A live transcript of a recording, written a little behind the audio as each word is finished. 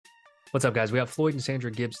What's up, guys? We have Floyd and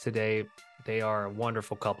Sandra Gibbs today. They are a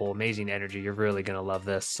wonderful couple, amazing energy. You're really going to love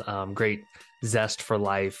this. Great zest for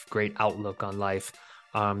life, great outlook on life.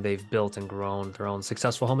 They've built and grown their own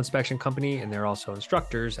successful home inspection company, and they're also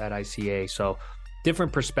instructors at ICA. So,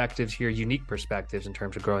 different perspectives here, unique perspectives in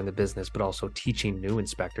terms of growing the business, but also teaching new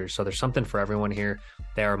inspectors. So, there's something for everyone here.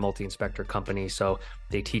 They are a multi inspector company. So,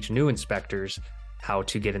 they teach new inspectors how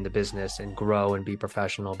to get in the business and grow and be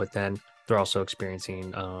professional, but then they're also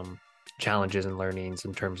experiencing challenges and learnings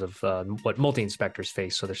in terms of what multi-inspectors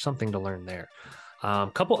face. So there's something to learn there.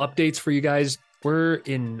 Couple updates for you guys. We're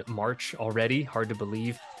in March already. Hard to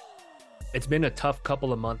believe. It's been a tough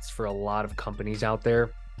couple of months for a lot of companies out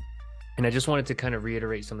there. And I just wanted to kind of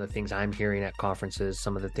reiterate some of the things I'm hearing at conferences,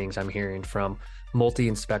 some of the things I'm hearing from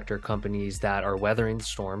multi-inspector companies that are weathering the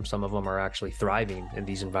storm. Some of them are actually thriving in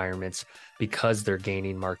these environments because they're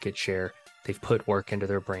gaining market share. They've put work into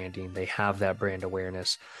their branding. They have that brand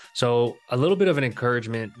awareness. So a little bit of an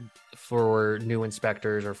encouragement for new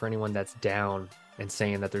inspectors or for anyone that's down and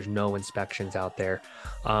saying that there's no inspections out there.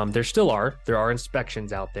 There still are. There are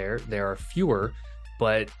inspections out there. There are fewer,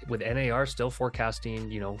 but with NAR still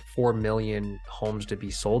forecasting, 4 million homes to be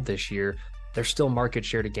sold this year, there's still market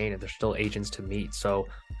share to gain and there's still agents to meet. So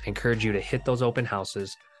I encourage you to hit those open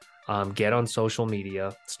houses. Get on social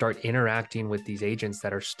media, start interacting with these agents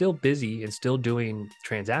that are still busy and still doing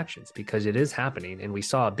transactions because it is happening. And we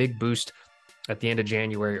saw a big boost at the end of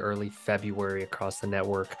January, early February across the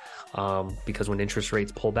network because when interest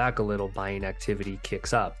rates pull back a little, buying activity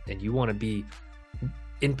kicks up and you want to be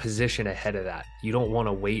in position ahead of that. You don't want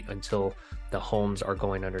to wait until the homes are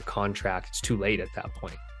going under contract. It's too late at that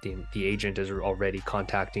point. The agent is already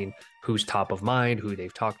contacting who's top of mind, who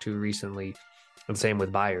they've talked to recently. And same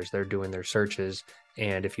with buyers, they're doing their searches.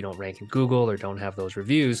 And if you don't rank in Google or don't have those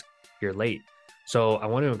reviews, you're late. So I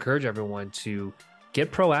want to encourage everyone to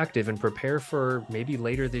get proactive and prepare for maybe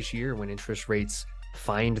later this year when interest rates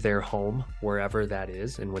find their home, wherever that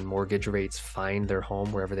is. And when mortgage rates find their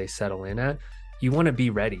home, wherever they settle in at, you want to be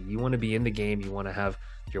ready. You want to be in the game. You want to have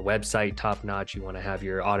your website top notch. You want to have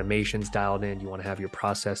your automations dialed in. You want to have your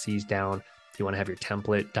processes down. You want to have your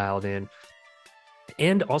template dialed in.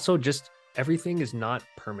 And also just everything is not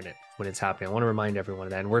permanent when it's happening. I want to remind everyone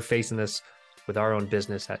of that. And we're facing this with our own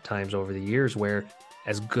business at times over the years where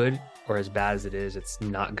as good or as bad as it is, it's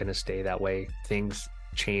not going to stay that way. Things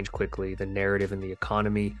change quickly. The narrative in the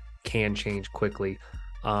economy can change quickly.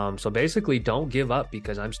 So basically don't give up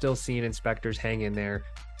because I'm still seeing inspectors hang in there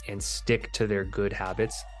and stick to their good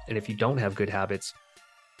habits. And if you don't have good habits,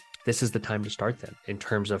 this is the time to start them in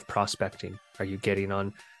terms of prospecting. Are you getting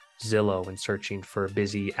on Zillow and searching for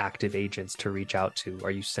busy active agents to reach out to?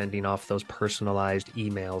 Are you sending off those personalized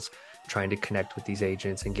emails, trying to connect with these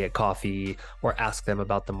agents and get coffee or ask them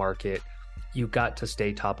about the market? You got to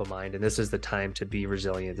stay top of mind. And this is the time to be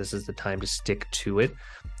resilient. This is the time to stick to it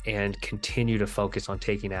and continue to focus on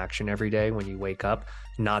taking action every day when you wake up,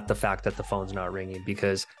 not the fact that the phone's not ringing.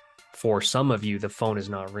 Because for some of you, the phone is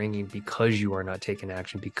not ringing because you are not taking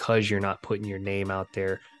action, because you're not putting your name out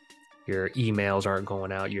there. Your emails aren't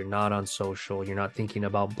going out. You're not on social. You're not thinking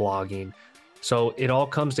about blogging. So it all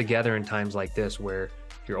comes together in times like this where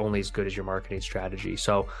you're only as good as your marketing strategy.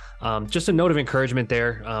 So just a note of encouragement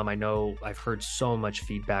there. I know I've heard so much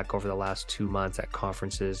feedback over the last 2 months at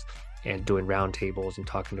conferences and doing roundtables and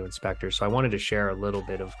talking to inspectors. So I wanted to share a little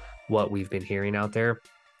bit of what we've been hearing out there.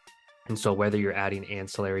 And so whether you're adding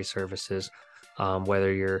ancillary services,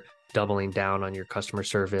 whether you're doubling down on your customer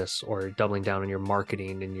service or doubling down on your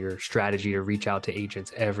marketing and your strategy to reach out to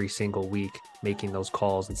agents every single week, making those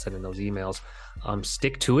calls and sending those emails,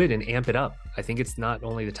 stick to it and amp it up. I think it's not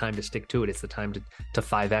only the time to stick to it, it's the time to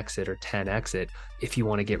 5X it or 10X it if you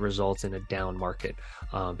want to get results in a down market,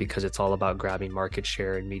 because it's all about grabbing market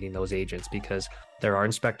share and meeting those agents because there are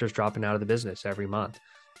inspectors dropping out of the business every month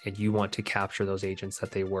and you want to capture those agents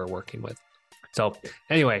that they were working with. So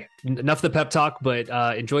anyway, enough of the pep talk, but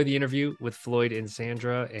enjoy the interview with Floyd and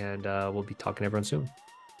Sandra, and we'll be talking to everyone soon.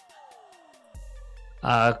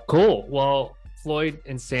 Cool. Well, Floyd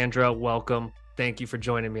and Sandra, welcome. Thank you for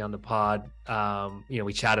joining me on the pod.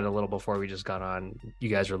 We chatted a little before we just got on. You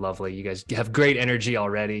guys are lovely. You guys have great energy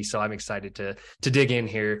already, so I'm excited to dig in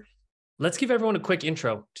here. Let's give everyone a quick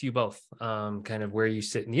intro to you both, kind of where you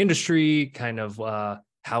sit in the industry, kind of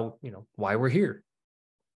how, why we're here.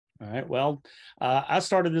 All right. Well, I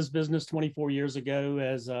started this business 24 years ago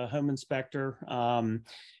as a home inspector and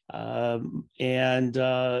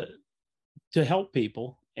to help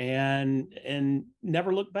people and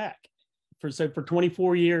never look back. For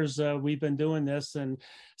 24 years, we've been doing this, and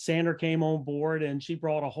Sandra came on board and she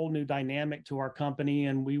brought a whole new dynamic to our company.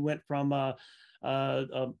 And we went from a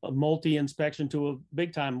a multi-inspection to a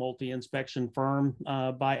big-time multi-inspection firm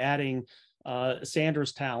by adding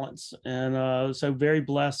Sandra's talents. And so very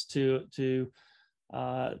blessed to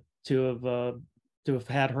have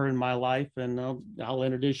had her in my life. And I'll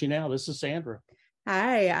introduce you now. This is Sandra.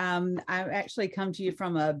 Hi, I actually come to you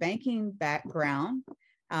from a banking background.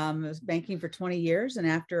 I was banking for 20 years, and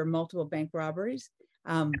after multiple bank robberies,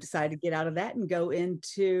 decided to get out of that and go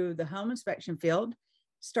into the home inspection field.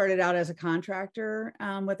 Started out as a contractor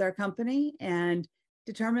with our company, and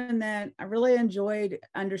determined that I really enjoyed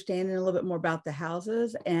understanding a little bit more about the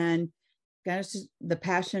houses, and kind of just, the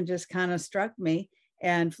passion just kind of struck me.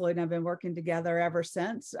 And Floyd and I've been working together ever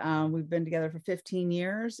since. We've been together for 15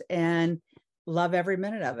 years and love every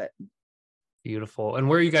minute of it. Beautiful. And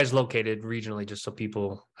where are you guys located regionally, just so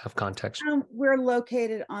people have context? We're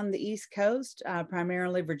located on the East Coast,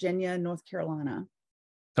 primarily Virginia, North Carolina.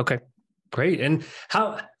 Okay, great. And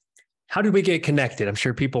how did we get connected? I'm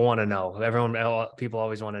sure people want to know. People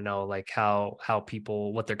always want to know, like how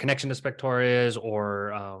people, what their connection to Spectora is,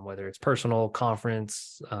 or whether it's personal,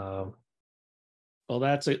 conference. Well,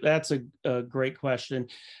 that's a great question.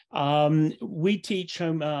 We teach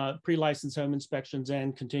pre-licensed home inspections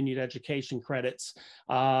and continued education credits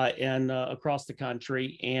and across the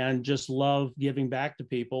country, and just love giving back to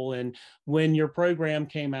people. And when your program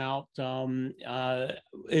came out,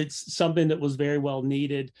 it's something that was very well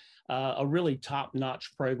needed. A really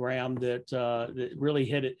top-notch program that really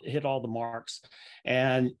hit all the marks,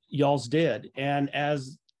 and y'all's did. And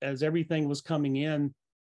as everything was coming in,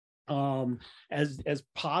 as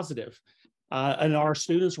positive. And our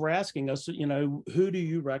students were asking us, who do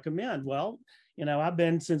you recommend? Well, I've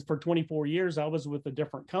been for 24 years, I was with a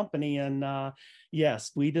different company. And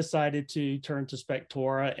yes, we decided to turn to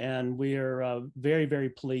Spectora, and we are very, very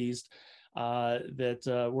pleased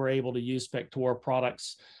that we're able to use Spectora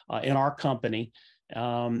products in our company.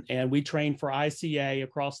 And we train for ICA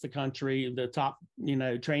across the country, the top,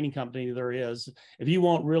 training company there is. If you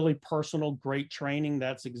want really personal, great training,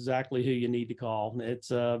 that's exactly who you need to call. It's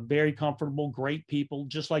very comfortable, great people,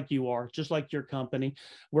 just like you are, just like your company.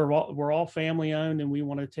 We're all family owned, and we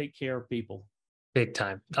want to take care of people. Big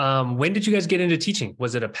time. When did you guys get into teaching?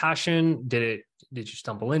 Was it a passion? Did you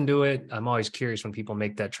stumble into it? I'm always curious when people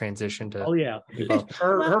make that transition to. Oh yeah,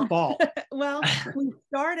 her fault. Well, we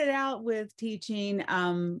started out with teaching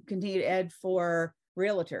continued ed for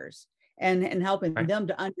realtors and helping them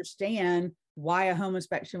to understand why a home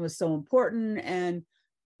inspection was so important, and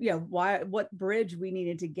what bridge we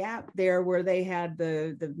needed to gap there, where they had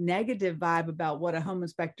the negative vibe about what a home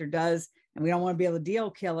inspector does, and we don't want to be able to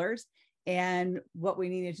deal killers, and what we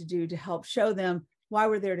needed to do to help show them why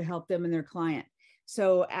we're there to help them and their client.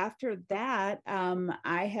 So after that,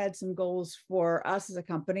 I had some goals for us as a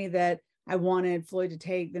company that I wanted Floyd to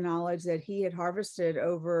take the knowledge that he had harvested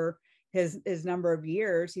over his number of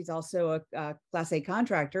years. He's also a Class A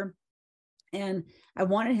contractor. And I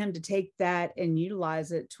wanted him to take that and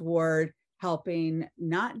utilize it toward helping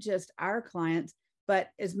not just our clients, but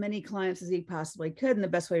as many clients as he possibly could. And the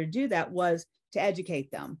best way to do that was to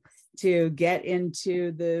educate them, to get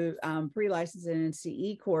into the pre-licensing and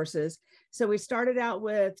CE courses. So we started out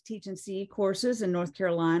with teaching CE courses in North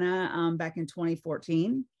Carolina back in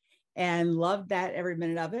 2014, and loved that every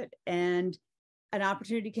minute of it. And an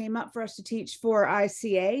opportunity came up for us to teach for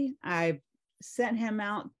ICA. I sent him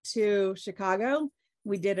out to Chicago.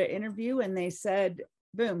 We did an interview, and they said,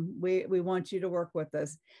 boom, we want you to work with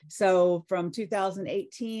us. So from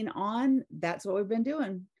 2018 on, that's what we've been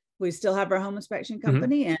doing. We still have our home inspection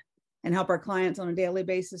company and help our clients on a daily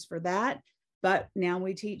basis for that. But now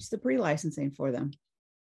we teach the pre-licensing for them.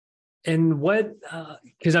 And what,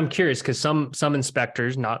 because I'm curious, because some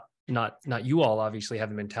inspectors, not you all, obviously have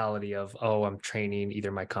the mentality of, oh, I'm training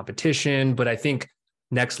either my competition, but I think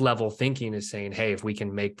next level thinking is saying, hey, if we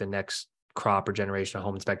can make the next crop or generation of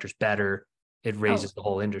home inspectors better, it raises the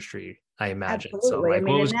whole industry, I imagine. Absolutely. So like,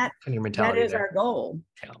 what was your mentality that is there? our goal.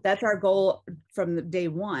 Yeah. That's our goal from the day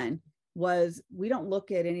one. Was we don't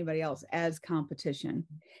look at anybody else as competition.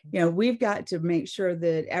 We've got to make sure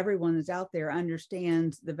that everyone that's out there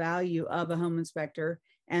understands the value of a home inspector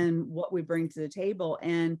and what we bring to the table.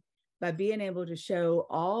 And by being able to show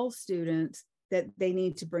all students that they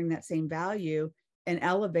need to bring that same value and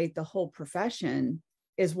elevate the whole profession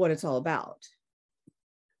is what it's all about.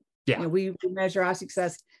 Yeah. We measure our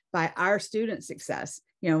success by our student success.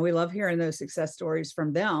 We love hearing those success stories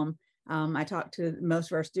from them. I talk to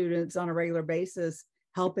most of our students on a regular basis,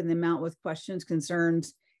 helping them out with questions,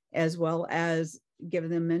 concerns, as well as giving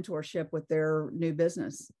them mentorship with their new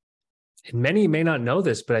business. And many may not know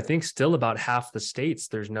this, but I think still about half the states,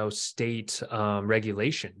 there's no state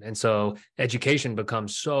regulation. And so education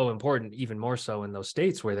becomes so important, even more so in those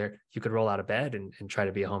states where you could roll out of bed and try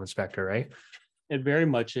to be a home inspector, right? It very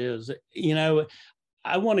much is. You know,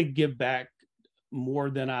 I want to give back more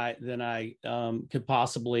than I could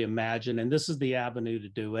possibly imagine, and this is the avenue to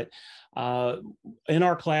do it. In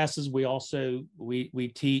our classes, we also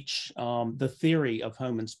we teach the theory of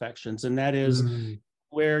home inspections, and that is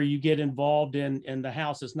where you get involved in the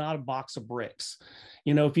house. It's not a box of bricks.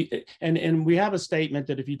 You know, if you and we have a statement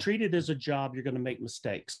that if you treat it as a job, you're going to make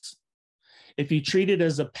mistakes. If you treat it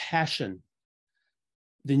as a passion,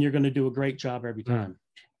 then you're going to do a great job every time.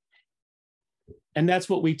 And that's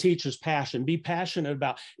what we teach is passion. Be passionate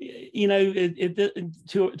about, you know,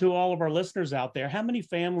 to all of our listeners out there, how many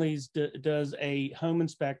families does a home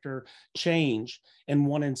inspector change in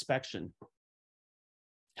one inspection?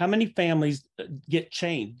 How many families get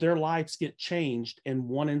changed? Their lives get changed in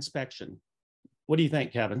one inspection. What do you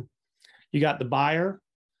think, Kevin? You got the buyer,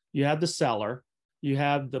 you have the seller, you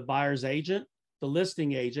have the buyer's agent, the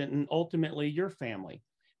listing agent, and ultimately your family.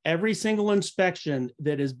 Every single inspection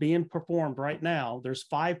that is being performed right now, there's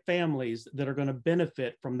 5 families that are going to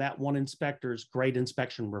benefit from that one inspector's great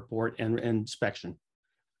inspection report and inspection.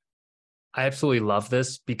 I absolutely love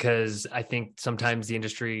this because I think sometimes the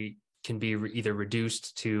industry can be either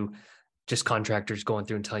reduced to just contractors going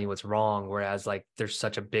through and telling you what's wrong, whereas like there's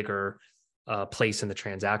such a bigger place in the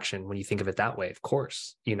transaction when you think of it that way, of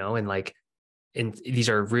course, you know, and these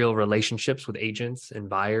are real relationships with agents and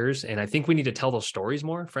buyers. And I think we need to tell those stories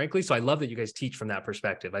more, frankly. So I love that you guys teach from that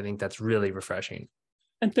perspective. I think that's really refreshing.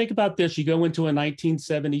 And think about this. You go into a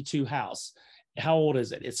 1972 house. How old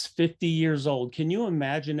is it? It's 50 years old. Can you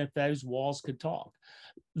imagine if those walls could talk?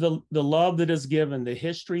 The love that is given, the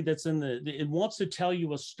history that's in it wants to tell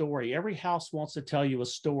you a story. Every house wants to tell you a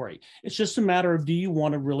story. It's just a matter of, do you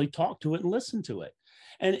want to really talk to it and listen to it?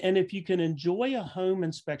 And if you can enjoy a home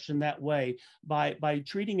inspection that way by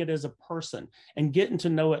treating it as a person and getting to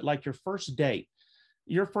know it like your first date,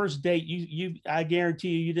 I guarantee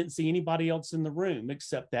you didn't see anybody else in the room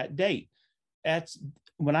except that date. That's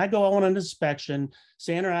when I go on an inspection,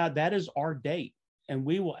 Sandra and I, that is our date. And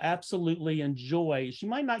we will absolutely enjoy. She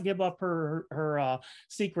might not give up her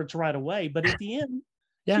secrets right away, but at the end,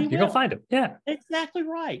 yeah, you're gonna find them. Yeah, exactly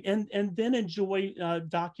right. And then enjoy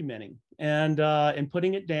documenting and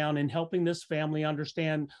putting it down and helping this family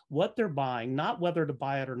understand what they're buying, not whether to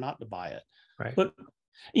buy it or not to buy it. Right. But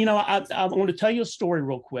you know, I want to tell you a story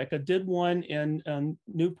real quick. I did one in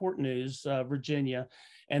Newport News, Virginia,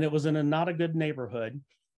 and it was in a not a good neighborhood.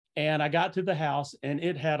 And I got to the house and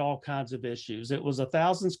it had all kinds of issues. It was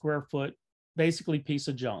 1,000 square foot, basically piece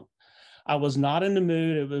of junk. I was not in the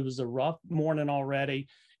mood. It was a rough morning already.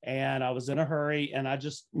 And I was in a hurry and I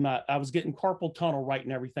was getting carpal tunnel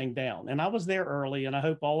writing everything down. And I was there early, and I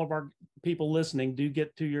hope all of our people listening do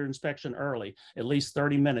get to your inspection early, at least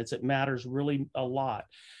 30 minutes. It matters really a lot.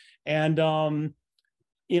 And,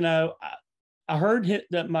 you know, I heard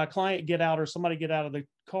that my client get out or somebody get out of the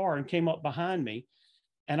car and came up behind me.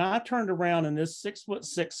 And I turned around and this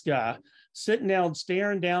 6'6" guy sitting down,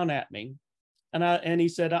 staring down at me. And he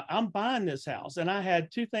said, I'm buying this house. And I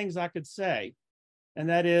had 2 things I could say. And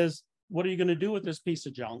that is, what are you going to do with this piece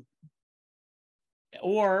of junk?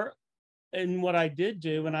 And what I did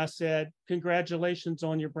do, and I said, congratulations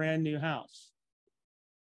on your brand new house.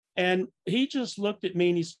 And he just looked at me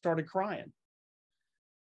and he started crying.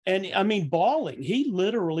 And I mean, bawling. He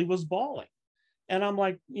literally was bawling. And I'm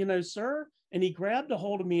like, you know, sir. And he grabbed a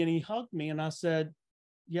hold of me and he hugged me. And I said,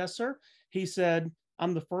 yes, sir. He said,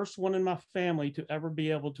 I'm the first one in my family to ever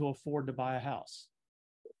be able to afford to buy a house.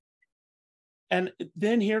 And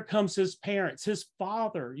then here comes his parents, his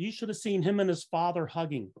father. You should have seen him and his father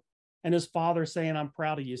hugging, and his father saying, I'm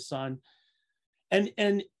proud of you, son. And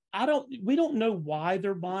we don't know why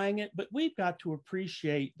they're buying it, but we've got to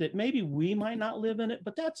appreciate that maybe we might not live in it,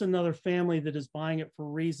 but that's another family that is buying it for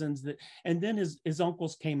reasons that, and then his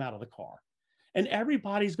uncles came out of the car. And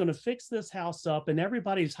everybody's going to fix this house up, and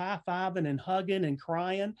everybody's high-fiving and hugging and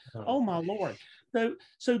crying. Oh my Lord.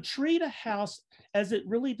 So treat a house as it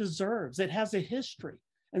really deserves. It has a history.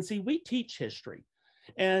 And see, we teach history.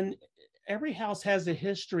 And every house has a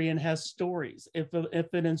history and has stories. If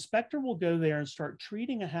an inspector will go there and start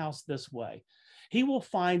treating a house this way, he will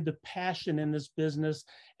find the passion in this business,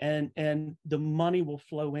 and the money will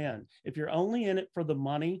flow in. If you're only in it for the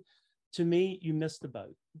money, to me, you missed the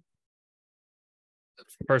boat.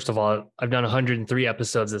 First of all, I've done 103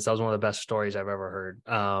 episodes. That was one of the best stories I've ever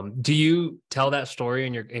heard. Do you tell that story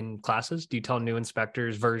in classes? Do you tell new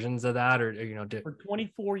inspectors versions of that, or you know? For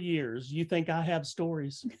 24 years, you think I have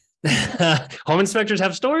stories? Home inspectors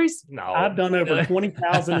have stories? No. I've done over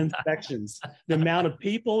 20,000 inspections. The amount of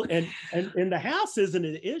people and the house isn't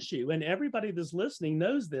an issue. And everybody that's listening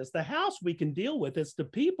knows this. The house we can deal with, it's the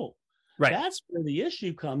people. Right. That's where the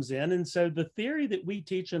issue comes in. And so the theory that we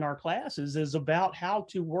teach in our classes is about how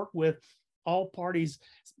to work with all parties,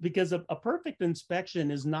 because a perfect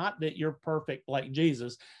inspection is not that you're perfect like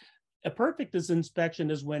Jesus. A perfect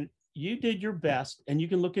inspection is when you did your best and you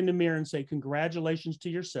can look in the mirror and say, congratulations to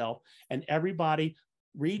yourself. And everybody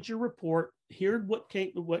reads your report, hear what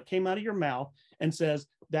came out of your mouth and says,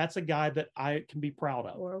 that's a guy that I can be proud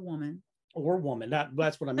of. Or a woman.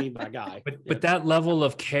 That's what I mean by guy. But that level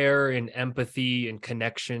of care and empathy and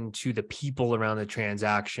connection to the people around the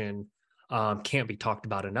transaction can't be talked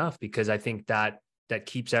about enough, because I think that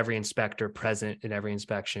keeps every inspector present in every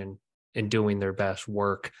inspection and doing their best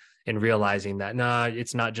work, and realizing that,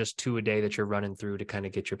 it's not just 2 a day that you're running through to kind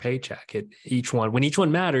of get your paycheck. When each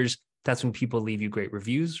one matters, that's when people leave you great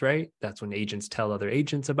reviews, right? That's when agents tell other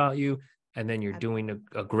agents about you, and then you're doing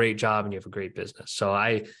a great job and you have a great business. So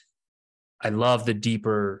I love the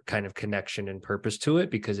deeper kind of connection and purpose to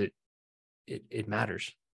it, because it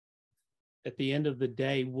matters. At the end of the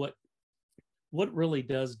day, what really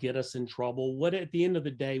does get us in trouble, at the end of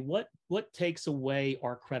the day, what takes away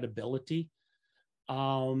our credibility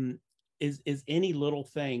is any little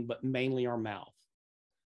thing, but mainly our mouth.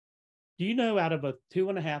 Do you know, out of a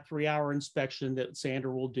 2.5, 3 hour inspection that Sandra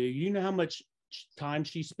will do, you know how much time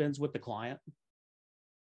she spends with the client?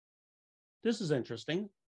 This is interesting.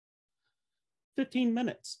 15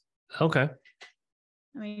 minutes. Okay.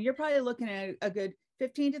 I mean, you're probably looking at a good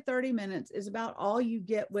 15 to 30 minutes is about all you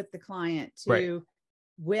get with the client to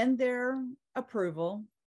win their approval.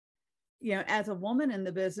 You know, as a woman in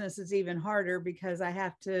the business, it's even harder, because I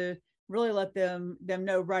have to really let them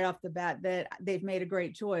know right off the bat that they've made a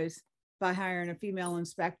great choice by hiring a female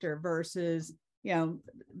inspector versus, you know,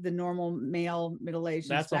 the normal male middle-aged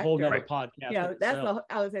That's inspector. a whole nother podcast. You know,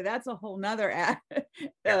 I would say that's a whole nother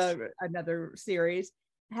another series.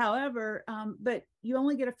 However, but you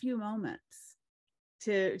only get a few moments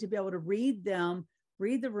to be able to read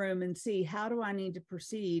the room and see, how do I need to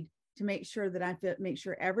proceed to make sure that make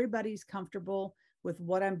sure everybody's comfortable with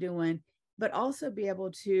what I'm doing, but also be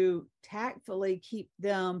able to tactfully keep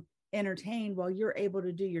them entertained while you're able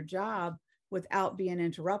to do your job without being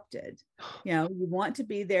interrupted. You know, you want to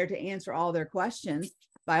be there to answer all their questions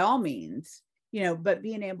by all means, you know, but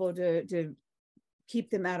being able to keep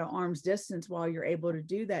them at an arm's distance while you're able to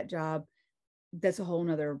do that job, that's a whole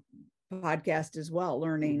nother podcast as well,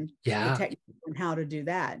 learning the technique and how to do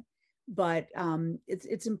that. But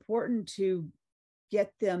it's important to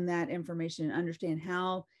get them that information and understand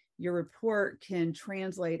how your report can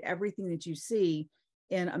translate everything that you see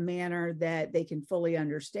in a manner that they can fully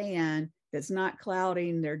understand, that's not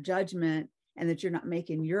clouding their judgment, and that you're not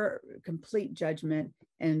making your complete judgment.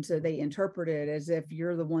 And so they interpret it as if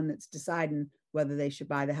you're the one that's deciding whether they should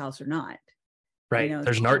buy the house or not. Right. You know,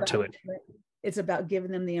 there's an art to it. It's about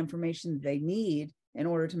giving them the information that they need in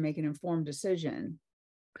order to make an informed decision.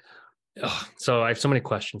 Oh, so I have so many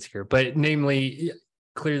questions here, but namely,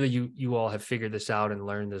 clearly you all have figured this out and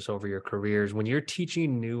learned this over your careers. When you're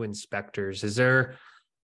teaching new inspectors, is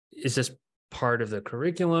this part of the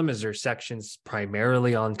curriculum? Is there sections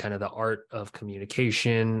primarily on kind of the art of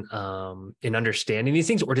communication, in understanding these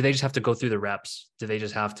things, or do they just have to go through the reps? Do they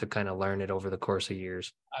just have to kind of learn it over the course of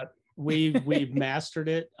years? We've mastered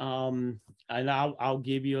it. And I'll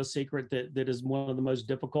give you a secret that is one of the most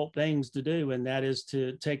difficult things to do. And that is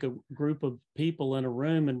to take a group of people in a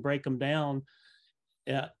room and break them down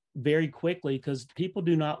very quickly, because people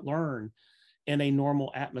do not learn in a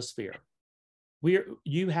normal atmosphere.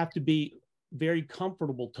 You have to be very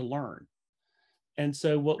comfortable to learn. And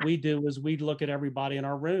so what we do is we look at everybody in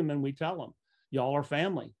our room and we tell them, y'all are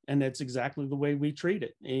family. And that's exactly the way we treat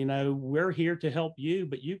it. You know, we're here to help you,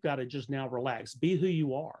 but you've got to just now relax, be who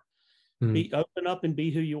you are, be open up and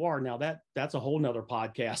be who you are. Now that's a whole nother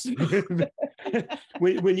podcast.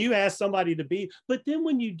 when you ask somebody to be, but then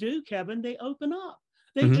when you do, Kevin, they open up.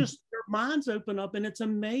 They just, their minds open up, and it's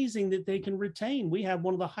amazing that they can retain. We have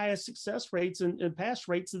one of the highest success rates and pass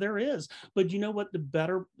rates there is. But you know what the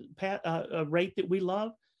better rate that we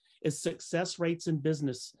love is success rates in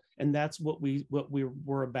business. And that's what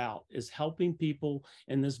we're about, is helping people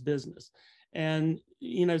in this business. And,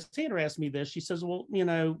 you know, Sandra asked me this. She says, well, you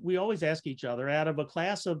know, we always ask each other, out of a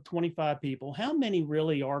class of 25 people, how many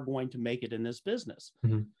really are going to make it in this business?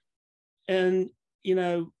 And, you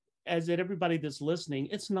know, as everybody that's listening,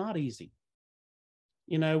 it's not easy.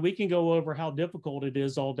 You know, we can go over how difficult it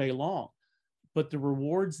is all day long, but the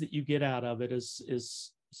rewards that you get out of it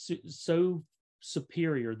is so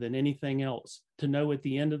superior than anything else to know at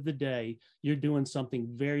the end of the day, you're doing something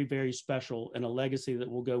very, very special and a legacy that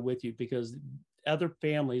will go with you, because other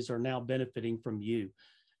families are now benefiting from you.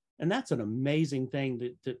 And that's an amazing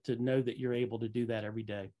thing to know that you're able to do that every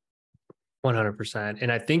day. 100%.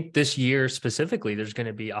 And I think this year specifically, there's going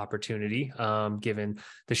to be opportunity, given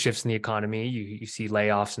the shifts in the economy. You see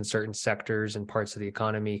layoffs in certain sectors and parts of the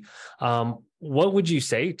economy. What would you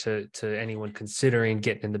say to anyone considering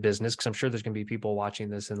getting in the business? Because I'm sure there's going to be people watching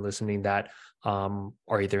this and listening that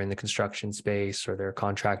are either in the construction space or they're a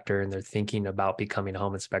contractor and they're thinking about becoming a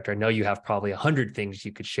home inspector. I know you have probably 100 things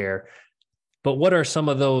you could share, but what are some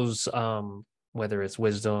of those, whether it's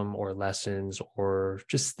wisdom or lessons or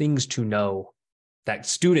just things to know that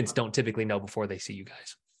students don't typically know before they see you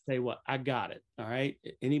guys? Say what, I got it. All right.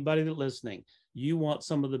 Anybody that listening, you want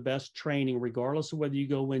some of the best training, regardless of whether you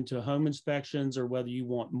go into home inspections or whether you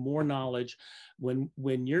want more knowledge. When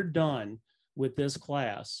you're done with this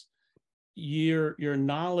class, your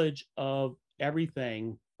knowledge of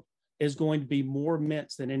everything is going to be more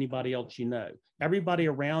immense than anybody else you know. Everybody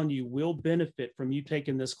around you will benefit from you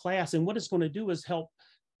taking this class. And what it's going to do is help.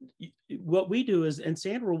 What we do is, and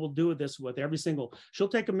Sandra will do this with every single, she'll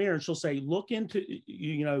take a mirror and she'll say, look into,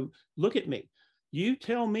 look at me. You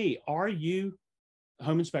tell me, are you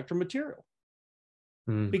home inspector material?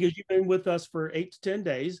 Because you've been with us for 8 to 10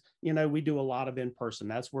 days. We do a lot of in-person.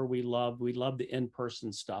 That's where we love the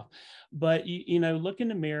in-person stuff. But, look in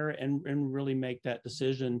the mirror and really make that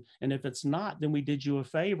decision. And if it's not, then we did you a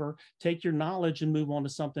favor, take your knowledge and move on to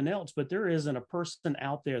something else. But there isn't a person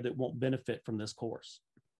out there that won't benefit from this course.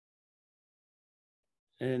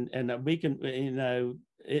 And we can,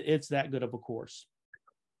 it's that good of a course.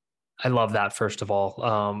 I love that, first of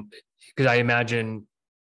all, because I imagine,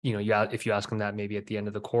 if you ask them that maybe at the end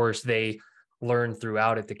of the course, they learn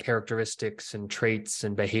throughout it the characteristics and traits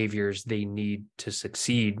and behaviors they need to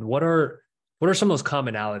succeed. What are some of those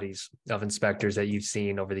commonalities of inspectors that you've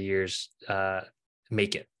seen over the years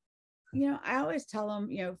make it? I always tell them,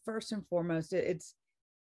 first and foremost, it's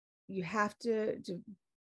you have to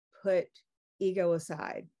put ego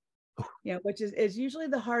aside, which is usually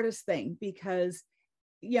the hardest thing, because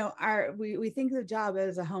we think the job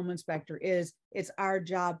as a home inspector is it's our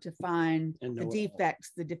job to find the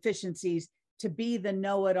defects, the deficiencies, to be the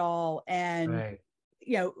know-it-all, and right.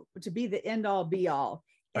 To be the end-all be-all.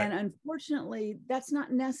 Right. And unfortunately, that's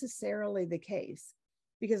not necessarily the case,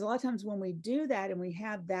 because a lot of times when we do that and we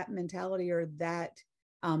have that mentality or that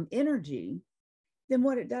energy, then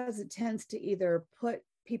what it does, it tends to either put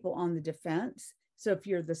people on the defense. So if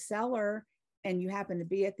you're the seller and you happen to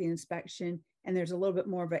be at the inspection and there's a little bit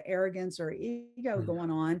more of an arrogance or ego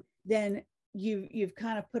going on, then you've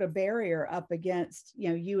kind of put a barrier up against,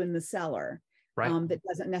 you and the seller, right. That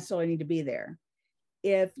doesn't necessarily need to be there.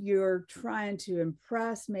 If you're trying to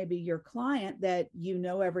impress maybe your client that you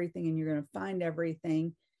know everything and you're going to find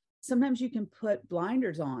everything, sometimes you can put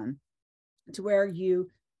blinders on to where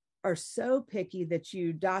you are so picky that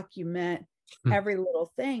you document every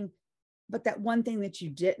little thing, but that one thing that you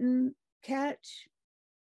didn't catch,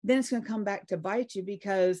 then it's going to come back to bite you,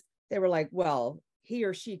 because they were like, well, he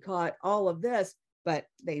or she caught all of this, but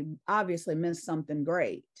they obviously missed something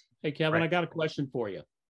great. Hey, Kevin, right. I got a question for you.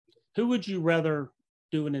 Who would you rather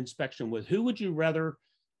do an inspection with? Who would you rather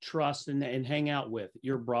trust and hang out with?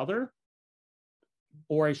 Your brother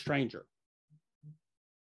or a stranger?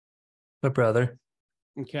 My brother.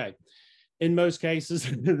 Okay. In most cases,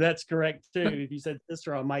 that's correct too. If you said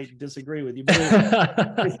sister, I might disagree with you.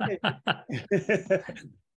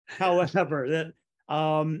 However,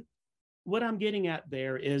 what I'm getting at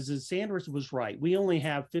there is Sandra was right. We only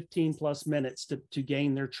have 15 plus minutes to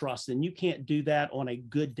gain their trust, and you can't do that on a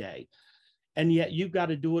good day. And yet you've got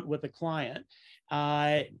to do it with a client.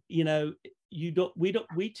 We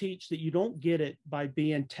teach that you don't get it by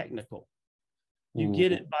being technical. You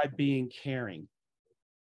get it by being caring.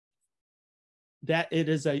 That it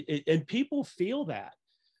is and people feel that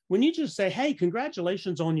when you just say, hey,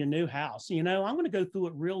 congratulations on your new house. I'm going to go through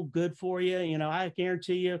it real good for you. I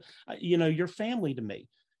guarantee you, you're family to me.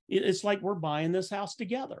 It's like we're buying this house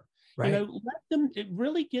together. Right. Let them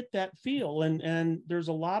really get that feel. And there's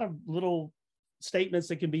a lot of little statements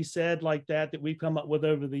that can be said like that we've come up with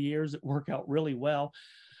over the years that work out really well.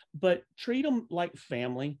 But treat them like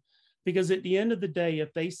family, because at the end of the day,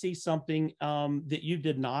 if they see something that you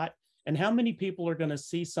did not, and how many people are going to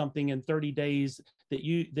see something in 30 days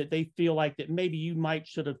that they feel like that maybe you might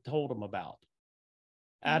should have told them about?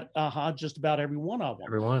 Just about every one of them.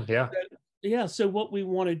 Everyone, yeah. Yeah. So what we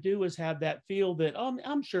want to do is have that feel that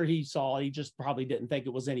I'm sure he saw, he just probably didn't think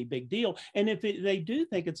it was any big deal. And if they do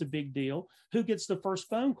think it's a big deal, who gets the first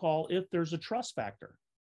phone call if there's a trust factor?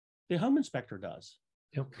 The home inspector does.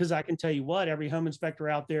 Yep. Because I can tell you what, every home inspector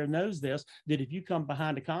out there knows this, that if you come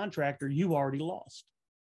behind a contractor, you already lost.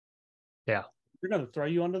 Yeah. They're going to throw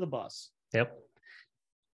you under the bus. Yep.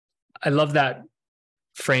 I love that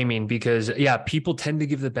framing because yeah, people tend to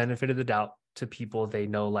give the benefit of the doubt to people they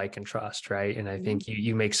know, like, and trust, right? And I think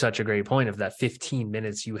you make such a great point of that 15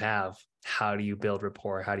 minutes you have. How do you build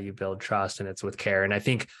rapport? How do you build trust? And it's with care. And I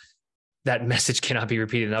think that message cannot be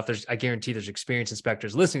repeated enough. I guarantee there's experienced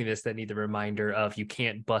inspectors listening to this that need the reminder of you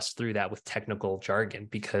can't bust through that with technical jargon,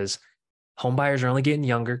 because home buyers are only getting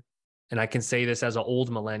younger. And I can say this as an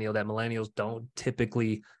old millennial, that millennials don't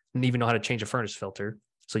typically even know how to change a furnace filter.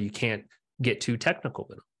 So you can't get too technical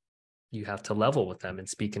with them. You have to level with them and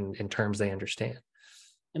speak in terms they understand.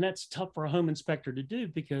 And that's tough for a home inspector to do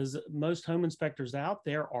because most home inspectors out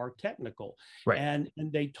there are technical, right? And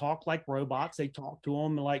they talk like robots. They talk to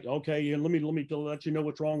them like, okay, yeah, let me let you know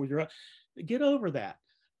what's wrong with your. Get over that.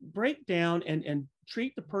 Break down and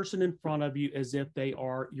treat the person in front of you as if they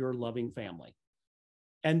are your loving family,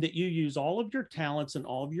 and that you use all of your talents and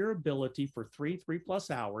all of your ability for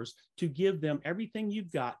 3+ hours to give them everything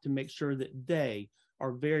you've got to make sure that they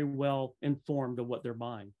are very well informed of what they're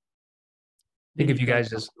buying. I think of you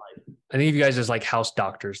guys as like house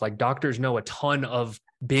doctors. Like, doctors know a ton of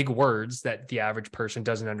big words that the average person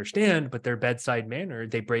doesn't understand, but their bedside manner,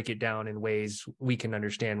 they break it down in ways we can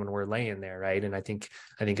understand when we're laying there, right? And I think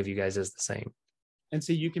of you guys as the same. And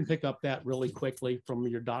so you can pick up that really quickly from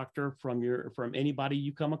your doctor, from anybody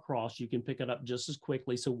you come across. You can pick it up just as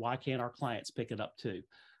quickly. So why can't our clients pick it up too?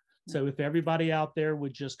 So if everybody out there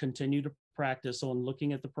would just continue to practice on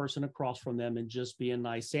looking at the person across from them and just being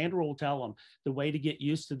nice. Sandra will tell them the way to get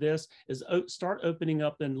used to this is start opening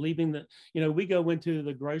up and leaving we go into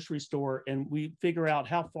the grocery store and we figure out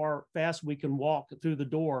how fast we can walk through the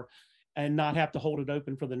door and not have to hold it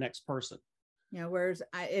open for the next person. Whereas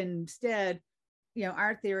instead,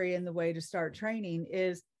 our theory and the way to start training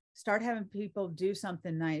is start having people do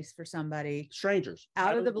something nice for somebody, strangers,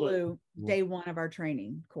 out of the blue, day one of our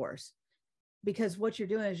training course. Because what you're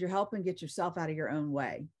doing is you're helping get yourself out of your own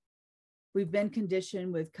way. We've been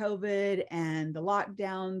conditioned with COVID and the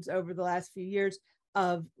lockdowns over the last few years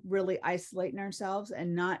of really isolating ourselves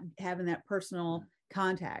and not having that personal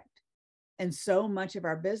contact. And so much of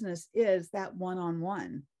our business is that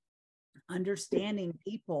one-on-one, understanding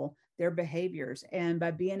people, their behaviors. And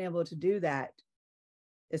by being able to do that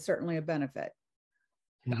is certainly a benefit.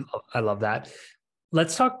 I love that.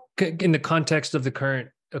 Let's talk in the context of the current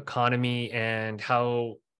economy and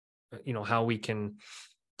how we can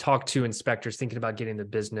talk to inspectors thinking about getting the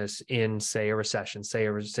business in, say, a recession, say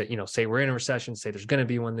we're in a recession, say there's going to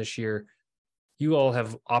be one this year. You all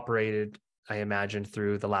have operated, I imagine,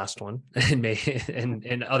 through the last one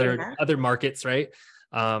and other markets, right?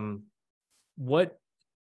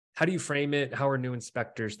 How do you frame it? How are new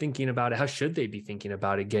inspectors thinking about it? How should they be thinking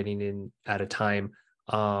about it getting in at a time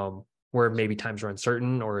where maybe times are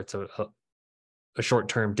uncertain or it's a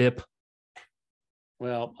short-term dip?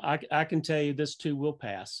 Well, I can tell you this too will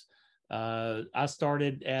pass. I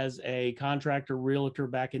started as a contractor realtor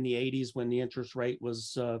back in the 80s when the interest rate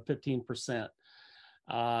was 15%.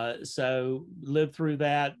 So lived through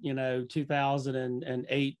that,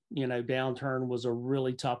 2008, downturn was a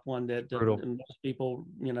really tough one that most people,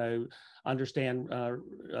 understand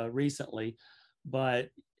recently, but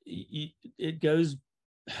it goes,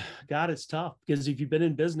 God, it's tough because if you've been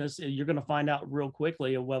in business, you're going to find out real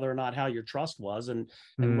quickly of whether or not how your trust was and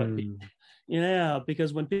what people,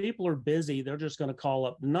 because when people are busy, they're just going to call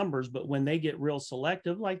up the numbers. But when they get real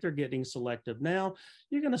selective, like they're getting selective now,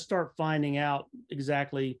 you're going to start finding out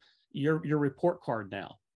exactly your report card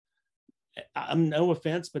now. I'm no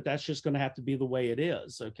offense, but that's just going to have to be the way it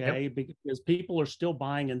is. Okay. Yep. Because people are still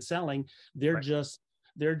buying and selling. They're just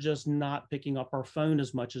not picking up our phone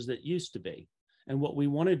as much as it used to be. And what we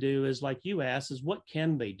want to do is, like you asked, is what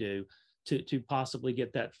can they do to possibly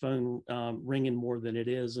get that phone ringing more than it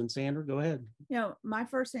is? And Sandra, go ahead. My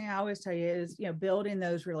first thing I always tell you is, building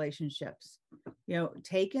those relationships,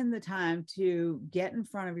 taking the time to get in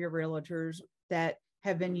front of your realtors that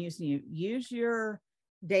have been using you. Use your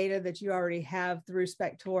data that you already have through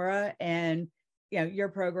Spectora and, your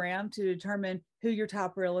program to determine who your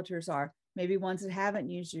top realtors are. Maybe ones that haven't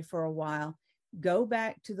used you for a while. Go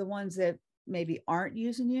back to the ones that maybe aren't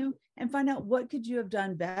using you and find out what could you have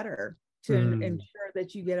done better to ensure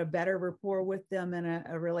that you get a better rapport with them in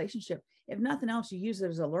a relationship. If nothing else, you use it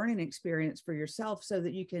as a learning experience for yourself so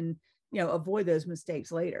that you can, avoid those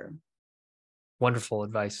mistakes later. Wonderful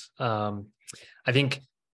advice. I think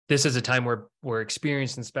this is a time where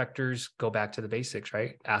experienced inspectors go back to the basics,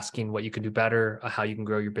 right? Asking what you can do better, how you can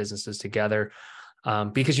grow your businesses together.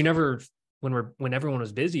 Because when everyone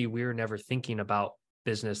was busy, we were never thinking about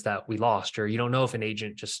business that we lost, or you don't know if an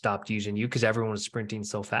agent just stopped using you because everyone was sprinting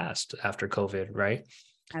so fast after COVID, right?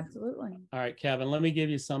 Absolutely. All right, Kevin, let me give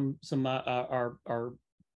you some our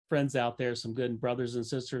friends out there, some good brothers and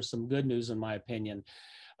sisters, some good news in my opinion.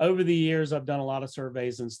 Over the years, I've done a lot of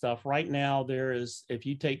surveys and stuff. Right now, if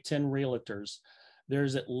you take 10 realtors,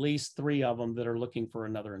 there's at least 3 of them that are looking for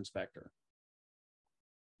another inspector.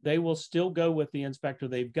 They will still go with the inspector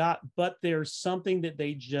they've got, but there's something that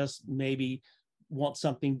they just maybe want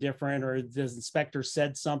something different, or the inspector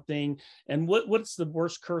said something. And what's the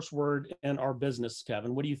worst curse word in our business,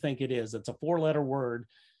 Kevin? What do you think it is? It's a 4-letter word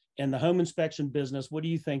in the home inspection business. What do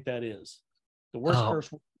you think that is? The worst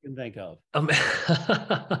curse word you can think of.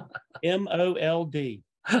 MOLD.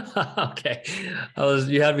 Okay.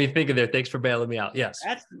 You had me thinking there. Thanks for bailing me out. Yes.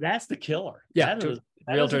 That's the killer. Yeah.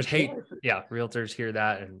 Realtors hate. Yeah. Realtors hear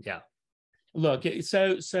that. And yeah. Look,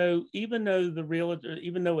 so even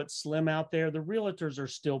though it's slim out there, the realtors are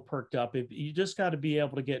still perked up. If you just got to be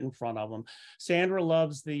able to get in front of them. Sandra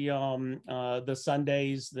loves the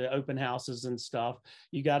Sundays, the open houses and stuff.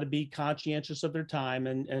 You got to be conscientious of their time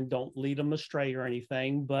and don't lead them astray or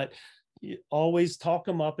anything, but you always talk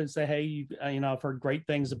them up and say, hey, I've heard great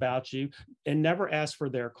things about you, and never ask for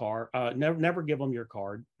their card. Never give them your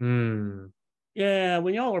card. Yeah,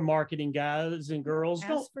 when y'all are marketing guys and girls,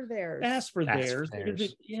 ask for theirs. Ask for theirs.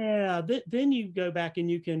 Yeah, then you go back and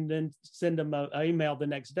you can then send them an email the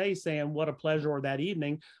next day saying, what a pleasure, or that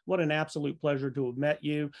evening, what an absolute pleasure to have met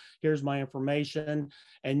you. Here's my information.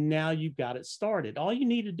 And now you've got it started. All you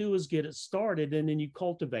need to do is get it started, and then you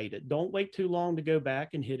cultivate it. Don't wait too long to go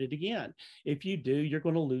back and hit it again. If you do, you're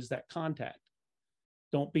going to lose that contact.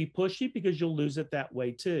 Don't be pushy, because you'll lose it that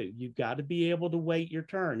way too. You've got to be able to wait your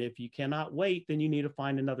turn. If you cannot wait, then you need to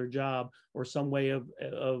find another job or some way of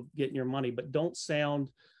getting your money. But don't sound,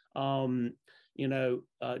 dire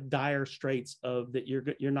straits of that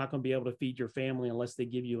you're not going to be able to feed your family unless they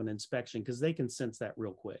give you an inspection, because they can sense that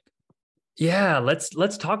real quick. Yeah,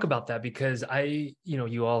 let's talk about that, because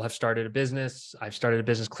you all have started a business. I've started a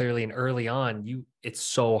business clearly, and early on, it's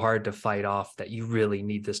so hard to fight off that you really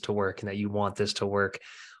need this to work and that you want this to work.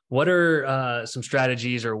 What are some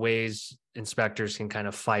strategies or ways inspectors can kind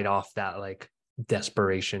of fight off that like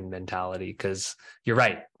desperation mentality? Because you're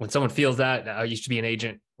right. When someone feels that, I used to be an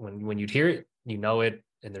agent, when you'd hear it, you know it,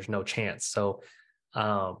 and there's no chance. So,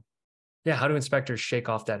 how do inspectors shake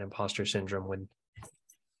off that imposter syndrome when?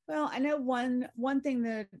 Well, I know one thing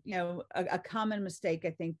that, a common mistake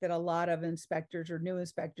I think that a lot of inspectors or new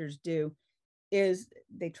inspectors do is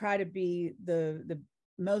they try to be the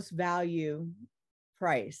most value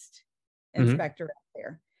priced inspector out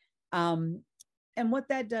there. And what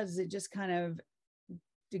that does is it just kind of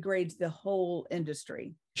degrades the whole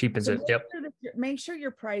industry. Cheapens it. Yep. Make sure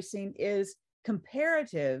your pricing is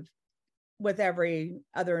comparative with every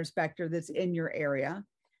other inspector that's in your area.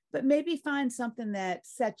 But maybe find something that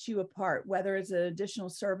sets you apart, whether it's an additional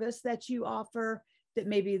service that you offer that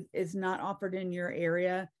maybe is not offered in your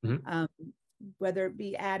area, whether it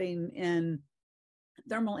be adding in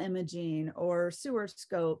thermal imaging or sewer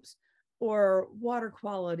scopes or water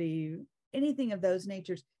quality, anything of those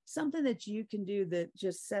natures, something that you can do that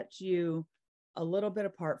just sets you a little bit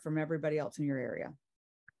apart from everybody else in your area.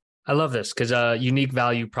 I love this, because unique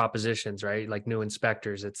value propositions, right? Like new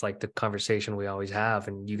inspectors, it's like the conversation we always have,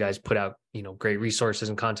 and you guys put out, great resources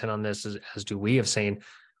and content on this, as do we, of saying,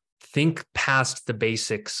 think past the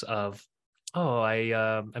basics of,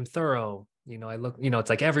 I'm thorough. I look, it's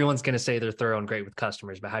like everyone's going to say they're thorough and great with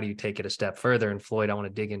customers, but how do you take it a step further? And Floyd, I want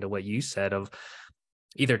to dig into what you said of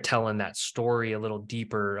either telling that story a little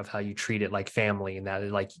deeper of how you treat it like family, and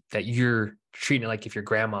that you're treating it like if your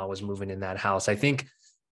grandma was moving in that house. I think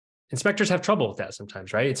inspectors have trouble with that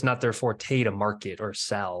sometimes, right? It's not their forte to market or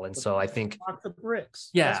sell. And so I think box of bricks.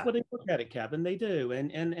 Yeah. That's what they look at it, Kevin. They do.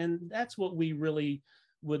 And that's what we really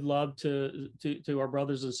would love to our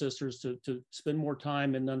brothers and sisters to spend more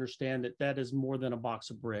time and understand that is more than a box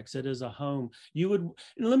of bricks. It is a home.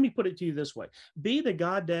 Let me put it to you this way. Be the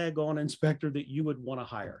god-daggone inspector that you would want to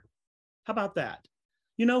hire. How about that?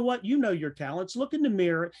 You know what? You know your talents. Look in the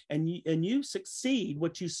mirror and you succeed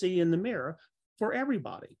what you see in the mirror for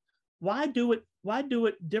everybody. Why do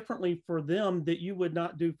it differently for them that you would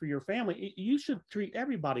not do for your family? You should treat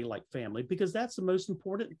everybody like family, because that's the most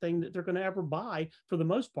important thing that they're going to ever buy for the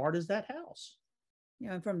most part, is that house.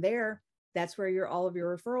 And from there, that's where all of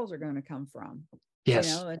your referrals are going to come from.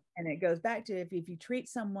 Yes. And it goes back to if you treat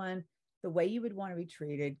someone the way you would want to be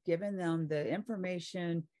treated, giving them the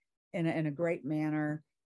information in a great manner,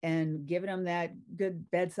 and giving them that good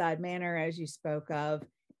bedside manner, as you spoke of,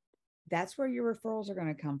 that's where your referrals are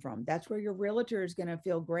going to come from. That's where your realtor is going to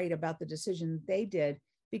feel great about the decision they did,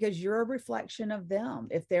 because you're a reflection of them.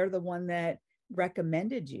 If they're the one that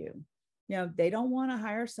recommended you, they don't want to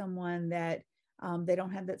hire someone that they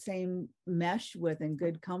don't have that same mesh with and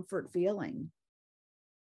good comfort feeling.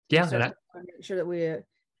 Yeah. So And I want to make sure that we,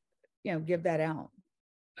 give that out.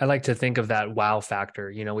 I like to think of that wow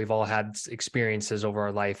factor. We've all had experiences over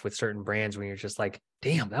our life with certain brands when you're just like,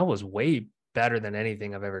 damn, that was way better than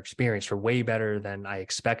anything I've ever experienced, or way better than I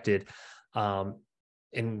expected.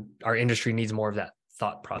 And our industry needs more of that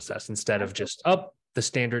thought process instead of just the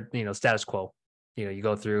standard, status quo. You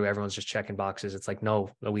go through, everyone's just checking boxes. It's like, no,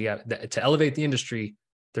 we have to elevate the industry.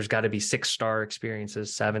 There's got to be 6-star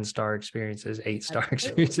experiences, 7-star experiences, 8-star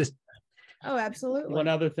experiences. Oh, absolutely. One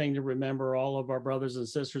other thing to remember, all of our brothers and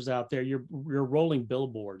sisters out there, you're rolling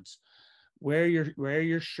billboards. Wear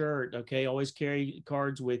your shirt. Okay. Always carry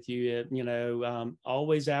cards with you.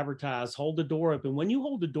 Always advertise, hold the door open. When you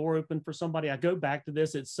hold the door open for somebody, I go back to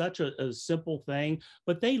this. It's such a simple thing,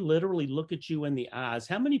 but they literally look at you in the eyes.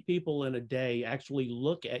 How many people in a day actually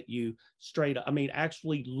look at you straight up? I mean,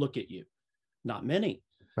 actually look at you. Not many.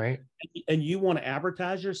 Right. And you want to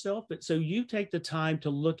advertise yourself. But so you take the time to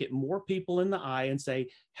look at more people in the eye and say,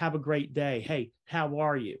 have a great day. Hey, how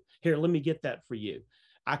are you? Here, let me get that for you.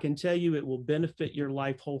 I can tell you it will benefit your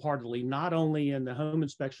life wholeheartedly, not only in the home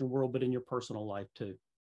inspection world, but in your personal life too.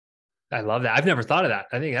 I love that. I've never thought of that.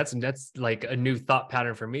 I think that's like a new thought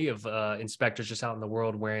pattern for me of inspectors just out in the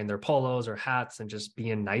world wearing their polos or hats and just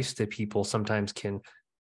being nice to people sometimes can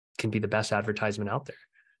be the best advertisement out there.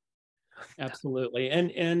 Absolutely.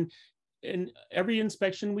 And every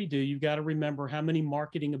inspection we do, you've got to remember how many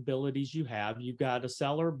marketing abilities you have. You've got a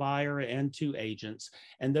seller, buyer, and 2 agents,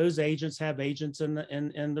 and those agents have agents in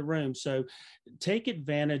the room. So take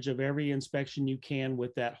advantage of every inspection you can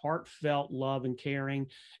with that heartfelt love and caring,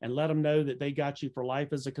 and let them know that they got you for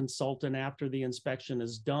life as a consultant after the inspection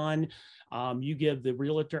is done. You give the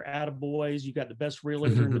realtor attaboys. You got the best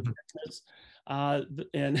realtor in the business.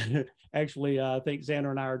 And actually, I think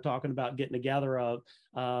Xander and I are talking about getting together a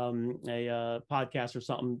podcast or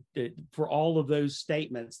something for all of those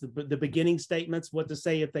statements, the beginning statements, what to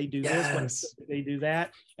say if they do this, what to say if they do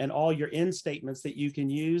that, and all your end statements that you can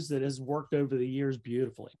use that has worked over the years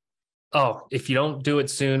beautifully. Oh, if you don't do it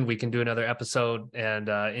soon, we can do another episode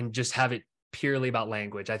and just have it purely about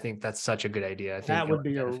language. I think that's such a good idea. I think that would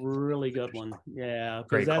be a really good one. Yeah,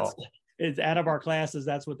 great call. It's out of our classes.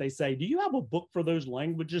 That's what they say. Do you have a book for those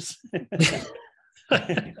languages?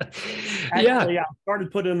 Actually, I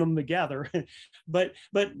started putting them together, but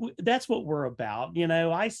that's what we're about.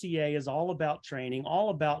 ICA is all about training,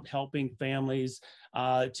 all about helping families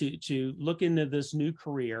to look into this new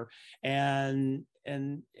career, and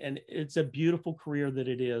it's a beautiful career that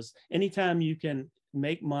it is. Anytime you can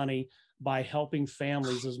make money by helping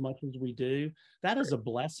families as much as we do, that is a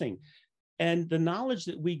blessing. And the knowledge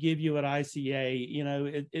that we give you at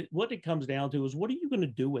ICA, what it comes down to is, what are you going to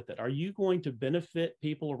do with it? Are you going to benefit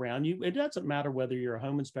people around you? It doesn't matter whether you're a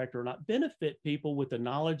home inspector or not. Benefit people with the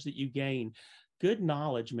knowledge that you gain. Good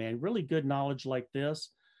knowledge, man, really good knowledge like this.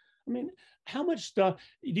 I mean, how much stuff?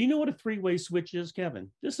 Do you know what a 3-way switch is, Kevin?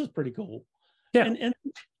 This is pretty cool. Yeah. And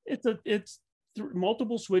it's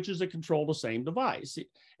multiple switches that control the same device.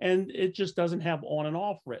 And it just doesn't have on and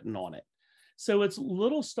off written on it. So it's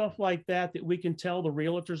little stuff like that we can tell the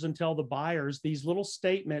realtors and tell the buyers, these little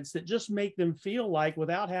statements that just make them feel like,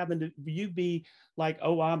 without having to you be like,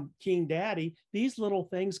 oh, I'm King Daddy, these little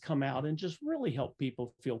things come out and just really help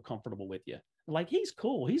people feel comfortable with you. Like, he's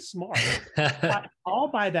cool, he's smart. All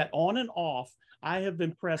by that on and off, I have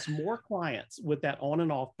impressed more clients with that on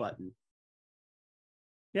and off button.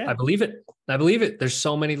 Yeah, I believe it. There's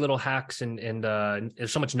so many little hacks and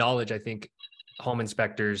there's so much knowledge. I think home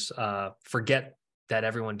inspectors forget that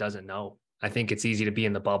everyone doesn't know. I think it's easy to be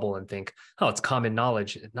in the bubble and think, oh, it's common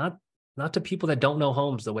knowledge. Not to people that don't know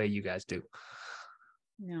homes the way you guys do.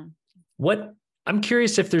 Yeah. I'm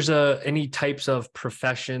curious if there's any types of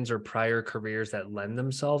professions or prior careers that lend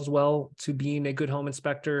themselves well to being a good home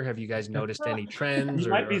inspector. Have you guys noticed any trends? You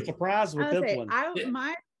might be surprised with this one.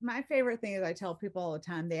 My favorite thing is, I tell people all the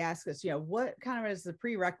time, they ask us, what kind of is the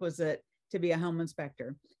prerequisite to be a home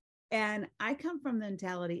inspector? And I come from the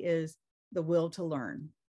mentality is the will to learn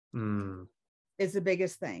is the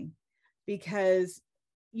biggest thing, because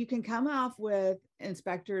you can come off with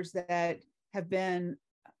inspectors that have been,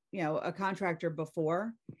 a contractor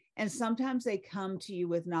before, and sometimes they come to you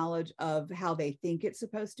with knowledge of how they think it's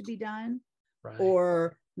supposed to be done, right,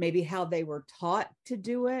 or maybe how they were taught to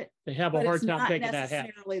do it. They have a hard time taking that hat.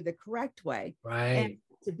 Necessarily the correct way. Right. And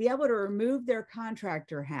to be able to remove their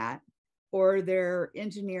contractor hat or their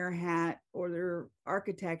engineer hat or their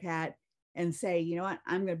architect hat and say, you know what,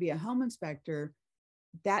 I'm going to be a home inspector.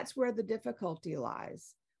 That's where the difficulty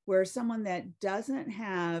lies. Where someone that doesn't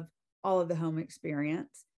have all of the home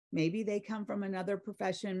experience, maybe they come from another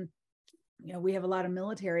profession. You know, we have a lot of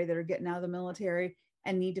military that are getting out of the military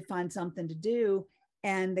and need to find something to do.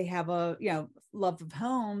 And they have a, you know, love of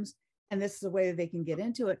homes. And this is a way that they can get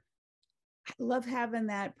into it. I love having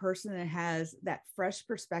that person that has that fresh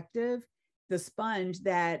perspective, the sponge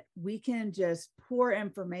that we can just pour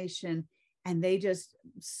information and they just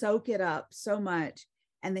soak it up so much.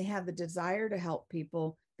 And they have the desire to help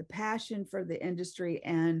people, the passion for the industry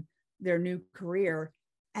and their new career.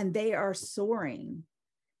 And they are soaring,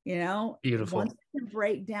 you know. Beautiful. Once you can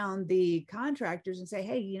break down the contractors and say,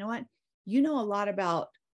 hey, you know what? You know a lot about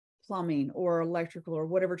plumbing or electrical or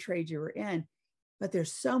whatever trade you were in, but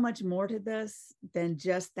there's so much more to this than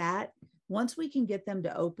just that. Once we can get them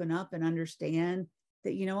to open up and understand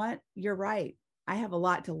that, you know what, you're right, I have a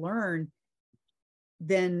lot to learn,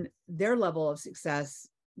 then their level of success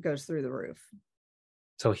goes through the roof.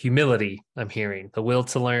 So humility, I'm hearing the will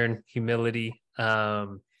to learn, humility.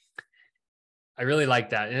 I really like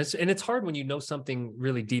that. And it's hard when you know something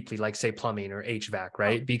really deeply, like say plumbing or HVAC,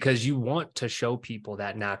 right? Because you want to show people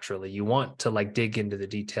that naturally, you want to like dig into the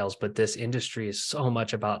details, but this industry is so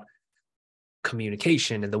much about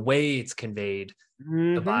communication and the way it's conveyed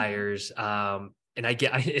to buyers. And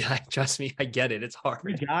I trust me, I get it. It's hard.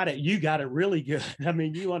 You got it. You got it really good. I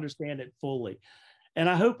mean, you understand it fully. And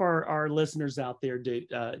I hope our listeners out there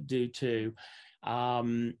do too.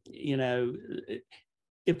 You know,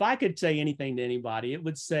 if I could say anything to anybody, it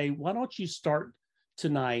would say, why don't you start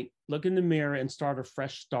tonight, look in the mirror and start a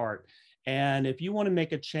fresh start. And if you want to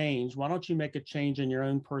make a change, why don't you make a change in your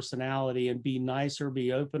own personality and be nicer,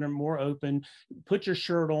 be open and more open, put your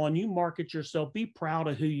shirt on, you market yourself, be proud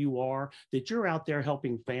of who you are, that you're out there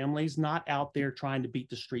helping families, not out there trying to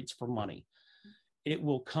beat the streets for money. It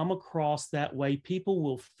will come across that way. People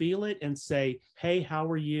will feel it and say, hey, how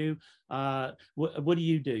are you? What do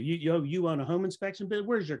you do? You own a home inspection, but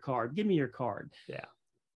where's your card? Give me your card.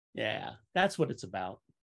 Yeah. That's what it's about.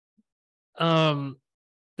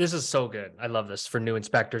 This is so good. I love this for new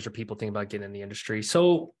inspectors or people thinking about getting in the industry.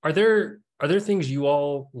 So are there things you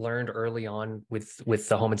all learned early on with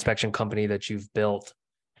the home inspection company that you've built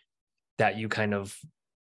that you kind of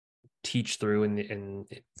teach through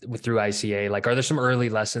through ICA? Like, are there some early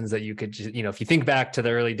lessons that you could just, you know, if you think back to the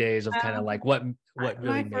early days of kind of like what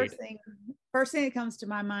really made first thing that comes to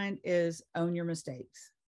my mind is own your mistakes.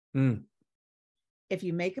 If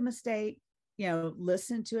you make a mistake, you know,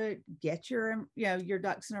 listen to it, get your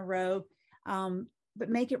ducks in a row, but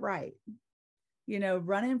make it right. You know,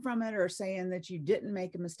 running from it or saying that you didn't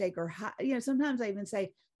make a mistake or, you know, sometimes I even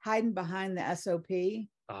say hiding behind the SOP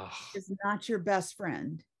is not your best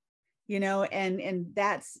friend. You know, and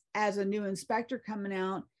that's, as a new inspector coming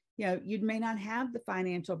out, you know, you may not have the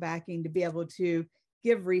financial backing to be able to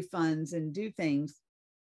give refunds and do things,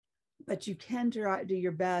 but you can do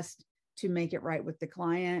your best to make it right with the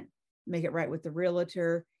client, make it right with the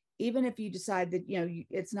realtor. Even if you decide that, you know,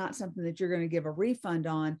 it's not something that you're going to give a refund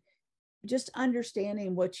on, just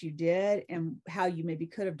understanding what you did and how you maybe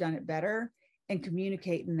could have done it better and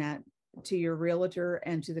communicating that to your realtor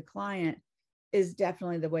and to the client is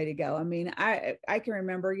definitely the way to go. I mean, I can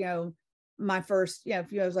remember, you know, my first, you know,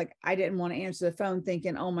 I was like, I didn't want to answer the phone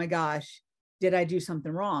thinking, oh my gosh, did I do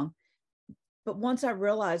something wrong? But once I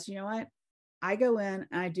realized, you know what, I go in,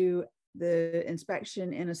 I do the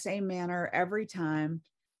inspection in the same manner every time.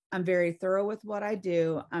 I'm very thorough with what I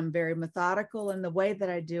do. I'm very methodical in the way that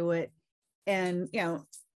I do it. And, you know,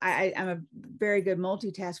 I'm a very good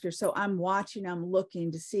multitasker. So I'm watching, I'm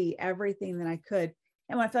looking to see everything that I could.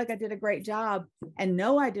 And when I feel like I did a great job and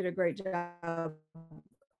know I did a great job,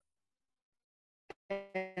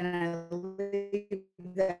 and I leave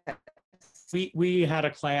that. We had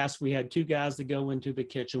a class, we had two guys that go into the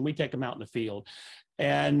kitchen. We take them out in the field,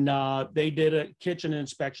 and they did a kitchen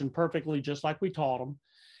inspection perfectly, just like we taught them.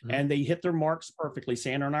 And they hit their marks perfectly.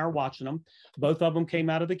 Sandra and I are watching them. Both of them came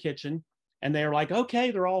out of the kitchen and they're like,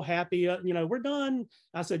 okay, they're all happy. You know, we're done.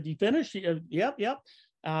 I said, you finished? Yep.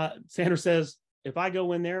 Sandra says, if I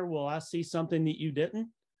go in there, will I see something that you didn't?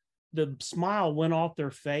 The smile went off their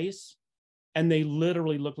face and they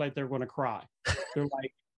literally looked like they're going to cry. They're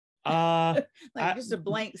like, like just a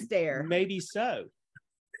blank stare. Maybe so.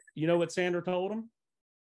 You know what Sandra told them?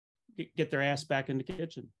 Get their ass back in the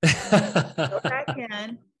kitchen. Go back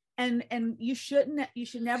in. And you should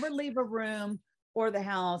never leave a room or the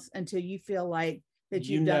house until you feel like that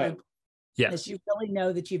You you've done know. that Yes. you really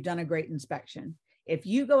know that you've done a great inspection. If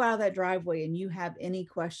you go out of that driveway and you have any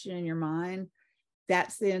question in your mind,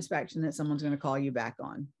 that's the inspection that someone's going to call you back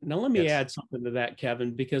on. Now, let me Yes. add something to that,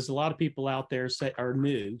 Kevin, because a lot of people out there are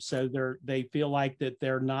new, so they feel like that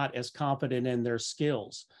they're not as confident in their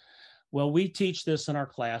skills. Well, we teach this in our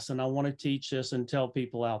class, and I want to teach this and tell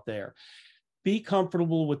people out there, be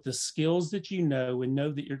comfortable with the skills that you know, and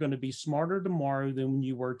know that you're going to be smarter tomorrow than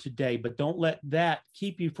you were today, but don't let that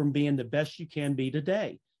keep you from being the best you can be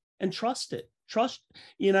today, and trust it. Trust,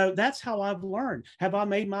 that's how I've learned. Have I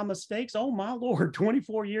made my mistakes? Oh my Lord,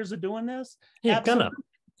 24 years of doing this? Yeah, Absolutely.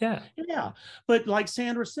 Yeah. Yeah. But like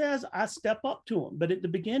Sandra says, I step up to them. But at the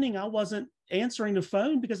beginning, I wasn't answering the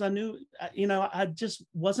phone because I knew, I just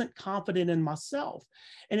wasn't confident in myself.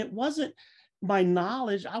 And it wasn't my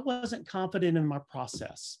knowledge. I wasn't confident in my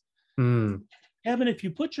process. Mm. Evan, if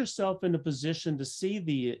you put yourself in a position to see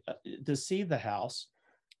the house,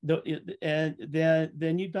 and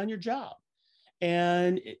then you've done your job.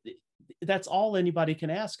 And that's all anybody can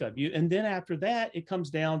ask of you. And then after that, it comes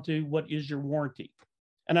down to what is your warranty.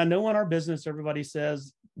 And I know in our business, everybody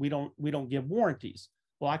says we don't give warranties.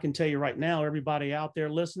 Well, I can tell you right now, everybody out there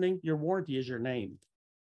listening, your warranty is your name.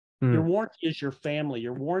 Your warranty is your family.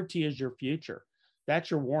 Your warranty is your future. That's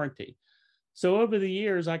your warranty. So over the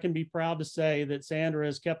years, I can be proud to say that Sandra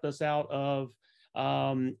has kept us out of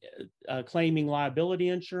claiming liability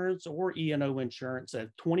insurance or E&O insurance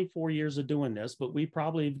at 24 years of doing this, but we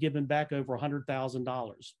probably have given back over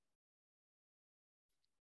 $100,000.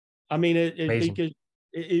 I mean, because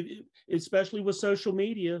especially with social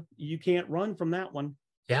media, you can't run from that one.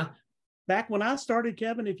 Yeah. Back when I started,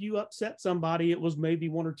 Kevin, if you upset somebody, it was maybe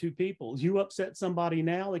one or two people. You upset somebody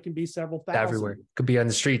now, it can be several thousand. Everywhere. Could be on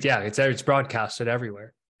the street. Yeah. It's broadcasted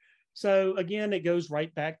everywhere. So again, it goes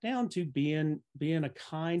right back down to being a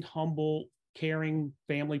kind, humble, caring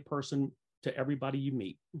family person to everybody you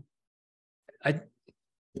meet.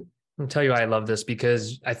 I'll tell you why I love this,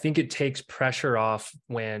 because I think it takes pressure off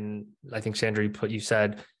when, I think Sandra, you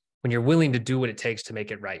said, when you're willing to do what it takes to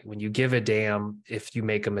make it right, when you give a damn if you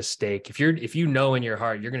make a mistake, if you know in your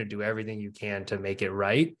heart you're going to do everything you can to make it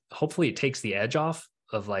right, hopefully it takes the edge off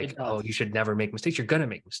of like, oh, you should never make mistakes. You're going to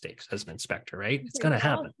make mistakes as an inspector, right? It's going to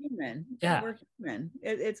happen. Human. Yeah. We're human.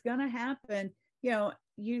 It's going to happen.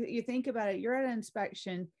 You think about it, you're at an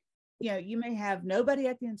inspection, you may have nobody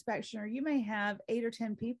at the inspection, or you may have 8 or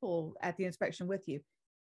 10 people at the inspection with you.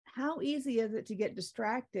 How easy is it to get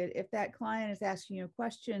distracted if that client is asking you a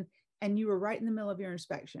question and you were right in the middle of your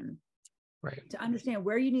inspection? Right. To understand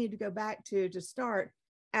where you need to go back to start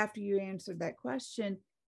after you answered that question,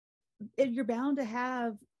 you're bound to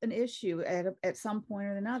have an issue at some point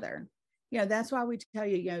or another. That's why we tell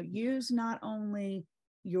you, use not only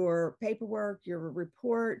your paperwork, your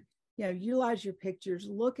report, utilize your pictures,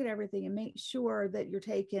 look at everything and make sure that you're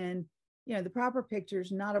taking, the proper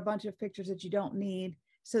pictures, not a bunch of pictures that you don't need,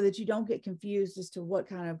 so that you don't get confused as to what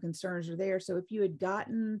kind of concerns are there. So if you had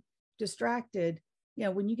gotten distracted,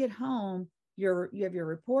 when you get home, you have your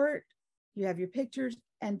report, you have your pictures,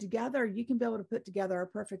 and together you can be able to put together a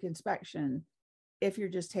perfect inspection if you're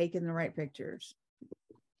just taking the right pictures.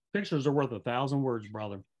 Pictures are worth 1,000 words,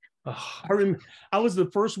 brother. Oh. I was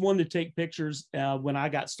the first one to take pictures when I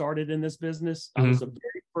got started in this business. I was the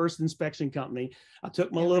very first inspection company. I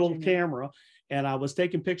took my little camera and I was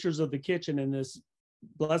taking pictures of the kitchen, and this,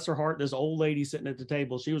 bless her heart, this old lady sitting at the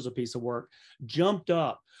table, she was a piece of work, jumped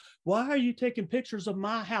up. Why are you taking pictures of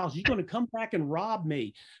my house? You're going to come back and rob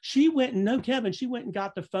me. She went and, no, Kevin, she went and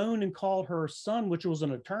got the phone and called her son, which was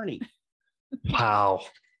an attorney. Wow.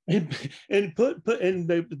 And put and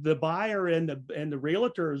the buyer and the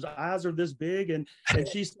realtor's eyes are this big, and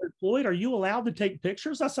she said, Floyd, are you allowed to take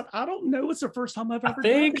pictures? I said, I don't know. It's the first time I've ever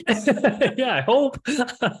done it. Yeah, I hope.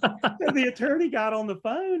 And the attorney got on the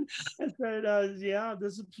phone and said, yeah,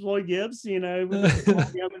 this is Floyd Gibbs,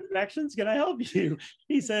 Inspections, can I help you?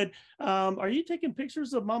 He said, are you taking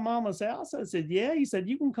pictures of my mama's house? I said, yeah. He said,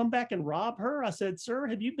 you can come back and rob her? I said, sir,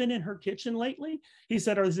 have you been in her kitchen lately? He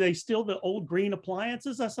said, are they still the old green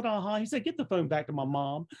appliances? I said, uh-huh. He said, get the phone back to my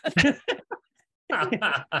mom.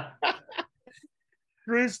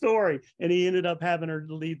 True story. And he ended up having her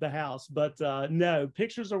to leave the house. But no,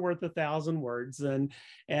 pictures are worth 1,000 words.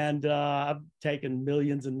 And I've taken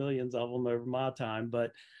millions and millions of them over my time.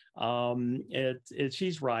 But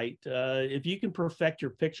she's right. If you can perfect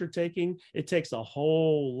your picture taking, it takes a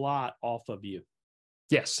whole lot off of you.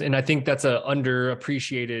 Yes. And I think that's a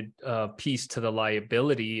underappreciated piece to the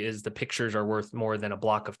liability is the pictures are worth more than a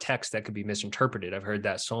block of text that could be misinterpreted. I've heard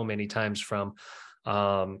that so many times from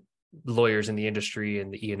lawyers in the industry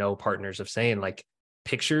and the E&O partners of saying, like,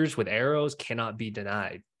 pictures with arrows cannot be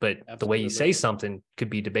denied, but the way you say something could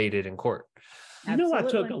be debated in court. You know, I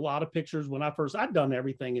took a lot of pictures when I've done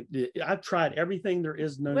everything. I've tried everything there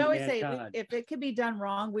is known We to always say mankind. if it could be done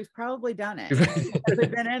wrong, we've probably done it. We've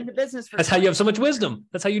been in the business for That's how you have so much wisdom.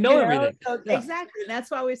 That's how you know everything. So exactly. And that's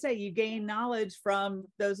why we say you gain knowledge from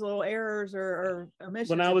those little errors or omissions.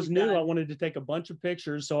 When I was new, I wanted to take a bunch of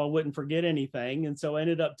pictures so I wouldn't forget anything. And so I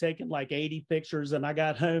ended up taking like 80 pictures, and I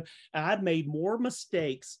got home. I'd made more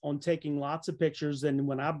mistakes on taking lots of pictures than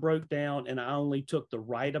when I broke down and I only took the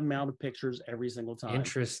right amount of pictures every single time.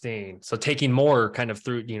 Interesting. So taking more kind of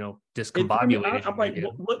through, discombobulated. I'm like,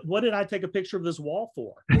 what did I take a picture of this wall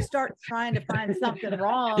for? You start trying to find something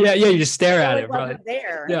wrong. Yeah, you just stare at it, bro.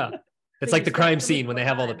 There. Yeah. It's like the crime scene when they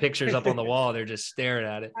have all the pictures up on the wall. They're just staring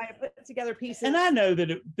at it. Trying to put together pieces. And I know that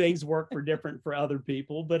things work for different for other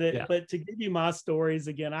people, but but to give you my stories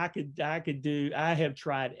again, I have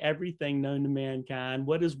tried everything known to mankind.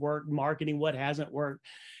 What has worked, marketing, what hasn't worked,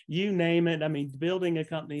 you name it. I mean, building a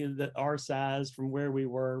company that our size from where we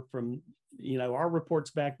were from, our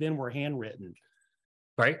reports back then were handwritten.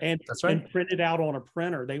 Right. And that's right. And printed out on a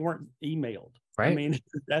printer. They weren't emailed. Right. I mean,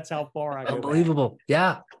 that's how far I go. Unbelievable.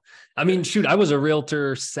 Yeah. I mean, shoot, I was a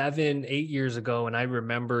realtor 7-8 years ago, and I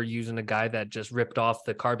remember using a guy that just ripped off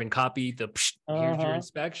the carbon copy, here's your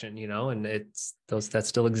inspection, and that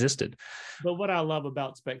still existed. But what I love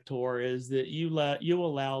about Spectora is that you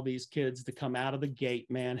allow these kids to come out of the gate,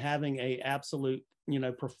 man, having a absolute,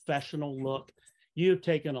 professional look. You've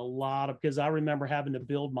taken a lot of, because I remember having to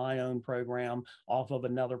build my own program off of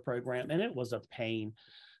another program, and it was a pain.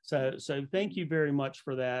 So thank you very much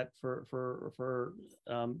for that, for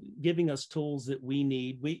giving us tools that we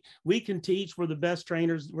need. We can teach. We're the best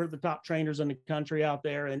trainers. We're the top trainers in the country out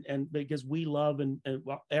there. And because we love and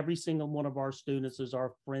every single one of our students is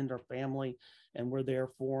our friend or family, and we're there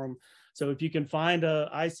for them. So if you can find a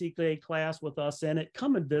ICK class with us in it,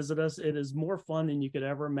 come and visit us. It is more fun than you could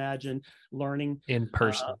ever imagine learning in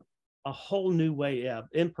person. A whole new way. Yeah,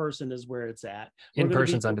 in person is where it's at. In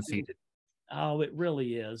person's undefeated. Oh, it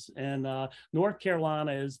really is. And North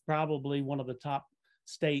Carolina is probably one of the top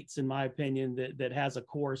states, in my opinion, that has a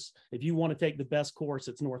course. If you want to take the best course,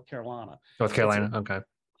 it's North Carolina. North Carolina, okay.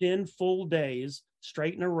 10 full days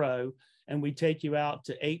straight in a row, and we take you out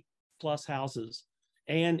to 8+ houses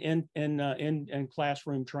and in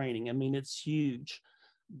classroom training. I mean, it's huge,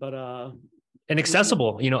 but and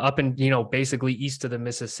accessible. Up in basically east of the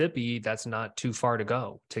Mississippi. That's not too far to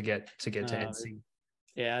go to get to NC.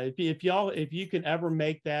 Yeah, if you can ever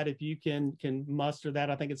make that, if you can muster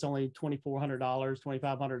that, I think it's only $2,400,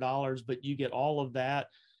 $2,500, but you get all of that.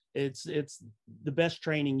 It's the best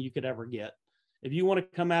training you could ever get. If you want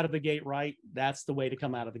to come out of the gate right, that's the way to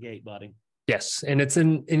come out of the gate, buddy. Yes, and it's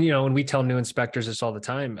and we tell new inspectors this all the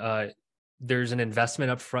time. There's an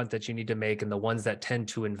investment up front that you need to make, and the ones that tend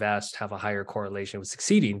to invest have a higher correlation with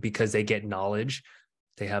succeeding because they get knowledge,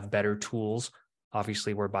 they have better tools.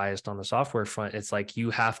 Obviously, we're biased on the software front. It's like you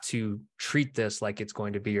have to treat this like it's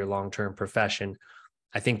going to be your long-term profession.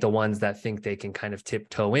 I think the ones that think they can kind of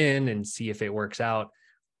tiptoe in and see if it works out,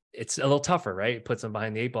 it's a little tougher, right? It puts them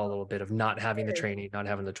behind the 8 ball a little bit of not having the training, not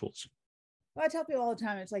having the tools. Well, I tell people all the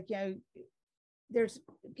time, it's like, there's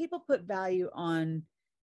people put value on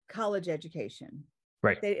college education.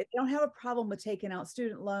 Right. They don't have a problem with taking out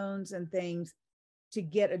student loans and things to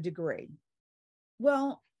get a degree.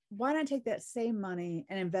 Well, why not take that same money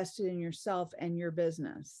and invest it in yourself and your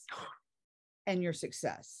business and your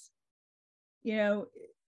success?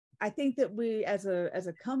 I think that we as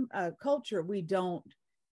a culture, we don't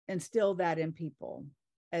instill that in people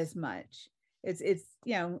as much. It's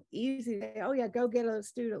easy to say, oh yeah, go get a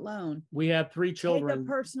student loan. We have 3 children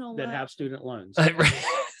that have student loans.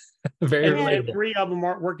 Very relatable. 3 of them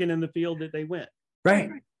aren't working in the field that they went. Right.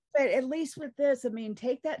 But at least with this, I mean,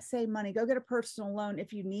 take that same money, go get a personal loan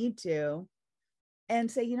if you need to,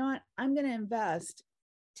 and say, you know what, I'm going to invest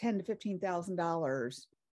 $10,000 to $15,000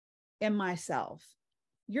 in myself.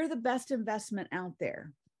 You're the best investment out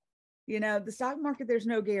there. The stock market, there's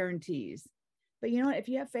no guarantees, but you know what, if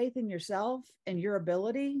you have faith in yourself and your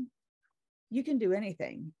ability, you can do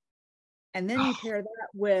anything. And then you pair that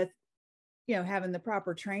with, having the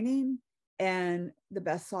proper training and the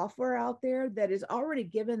best software out there that is already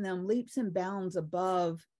given them leaps and bounds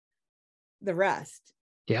above the rest.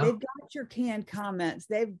 Yeah. They've got your canned comments.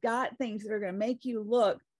 They've got things that are going to make you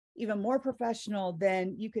look even more professional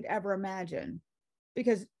than you could ever imagine,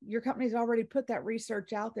 because your company's already put that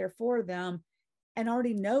research out there for them and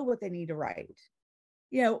already know what they need to write.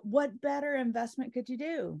 What better investment could you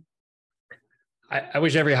do? I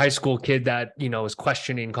wish every high school kid that, is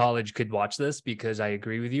questioning college could watch this, because I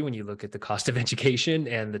agree with you when you look at the cost of education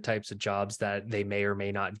and the types of jobs that they may or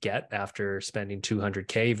may not get after spending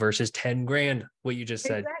 200K versus 10 grand. What you just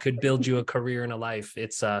said could Exactly. build you a career and a life.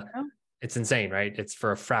 It's Yeah, it's insane, right? It's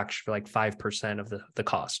for a fraction, for like 5% of the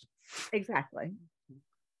cost. exactly.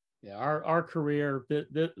 Yeah, our career,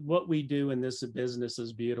 what we do in this business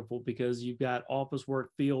is beautiful, because you've got office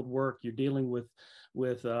work, field work. You're dealing with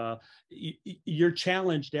you're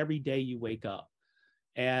challenged every day you wake up,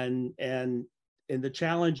 and the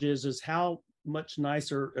challenge is how much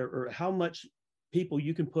nicer, or how much people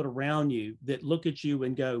you can put around you that look at you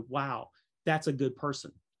and go, wow, that's a good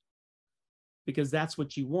person, because that's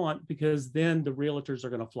what you want, because then the realtors are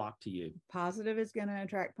going to flock to you. Positive is going to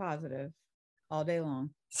attract positive all day long.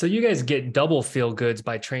 So you guys get double feel goods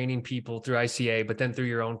by training people through ICA, but then through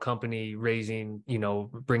your own company, raising,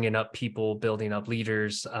 bringing up people, building up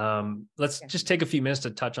leaders. Let's just take a few minutes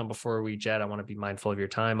to touch on, before we jet, I want to be mindful of your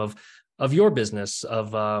time, of your business,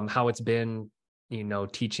 of how it's been,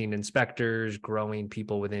 teaching inspectors, growing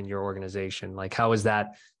people within your organization. Like, how is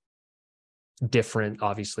that different,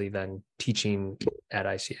 obviously, than teaching at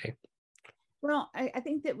ICA? Well, I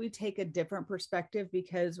think that we take a different perspective,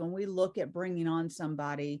 because when we look at bringing on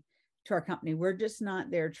somebody to our company, we're just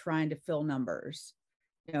not there trying to fill numbers.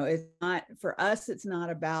 It's not, for us, it's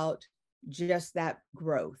not about just that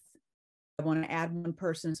growth. I want to add one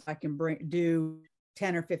person so I can do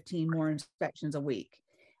 10 or 15 more inspections a week.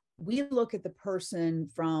 We look at the person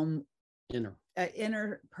from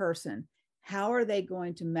inner person. How are they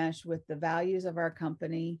going to mesh with the values of our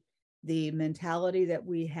company, the mentality that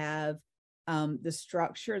we have, the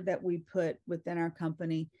structure that we put within our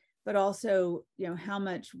company, but also, how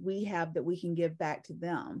much we have that we can give back to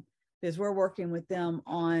them, because we're working with them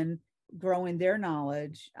on growing their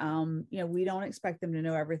knowledge. We don't expect them to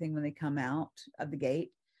know everything when they come out of the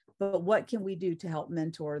gate, but what can we do to help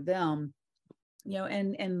mentor them,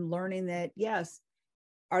 and learning that, yes,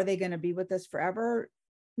 are they going to be with us forever?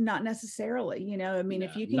 Not necessarily,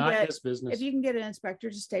 if you can get an inspector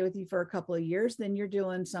to stay with you for a couple of years, then you're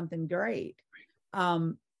doing something great.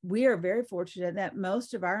 We are very fortunate that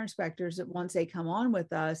most of our inspectors, that once they come on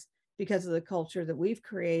with us, because of the culture that we've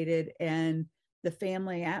created and the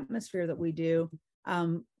family atmosphere that we do,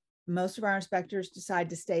 most of our inspectors decide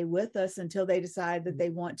to stay with us until they decide that they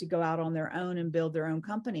want to go out on their own and build their own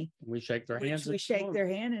company. We shake their hands. We shake their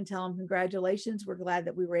hand and tell them, congratulations. We're glad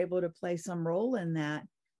that we were able to play some role in that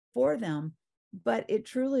for them. But it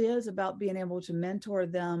truly is about being able to mentor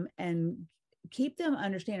them and keep them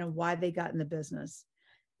understanding why they got in the business.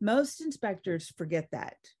 Most inspectors forget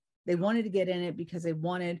that. They wanted to get in it because they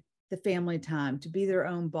wanted the family time, to be their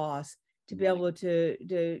own boss, to be able to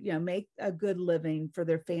make a good living for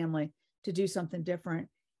their family, to do something different.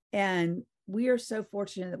 And we are so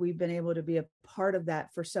fortunate that we've been able to be a part of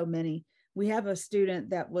that for so many. We have a student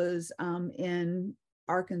that was in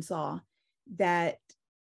Arkansas that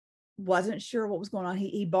wasn't sure what was going on.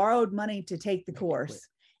 He borrowed money to take the course.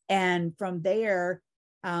 And from there,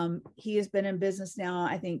 he has been in business now,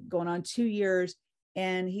 I think going on 2 years,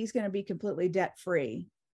 and he's going to be completely debt free.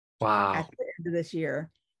 Wow. At the end of this year,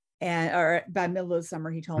 or by middle of the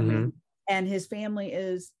summer, he told me. And his family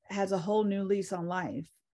has a whole new lease on life,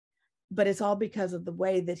 but it's all because of the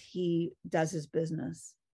way that he does his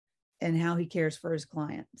business and how he cares for his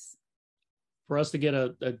clients. For us to get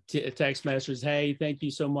a text message, hey, thank you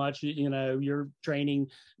so much. Your training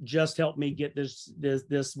just helped me get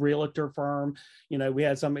this realtor firm. We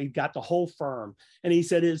had somebody got the whole firm, and he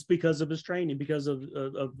said it's because of his training, because of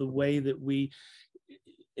the way that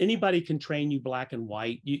anybody can train you black and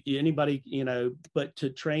white. Anybody, but to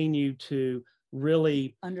train you to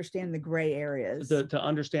really understand the gray areas, to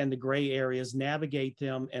understand the gray areas, navigate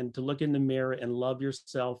them, and to look in the mirror and love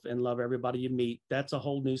yourself and love everybody you meet. That's a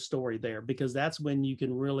whole new story there, because that's when you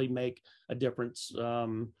can really make a difference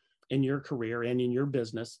in your career and in your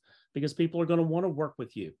business, because people are going to want to work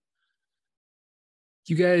with you.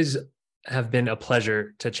 You guys have been a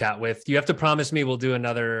pleasure to chat with. You have to promise me we'll do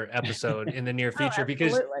another episode in the near future,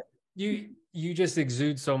 because you just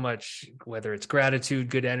exude so much, whether it's gratitude,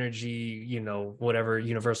 good energy, whatever,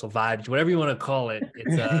 universal vibes, whatever you want to call it.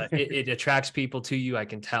 It's it attracts people to you. I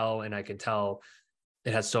can tell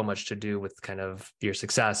it has so much to do with kind of your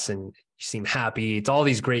success, and you seem happy. It's all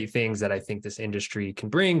these great things that I think this industry can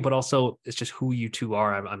bring, but also it's just who you two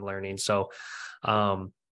are. I'm learning. So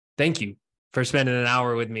thank you for spending an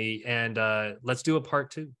hour with me, and let's do a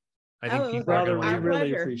part 2. I think brother, we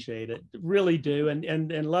really appreciate it. Really do.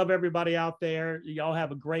 And love everybody out there. Y'all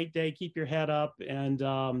have a great day. Keep your head up. And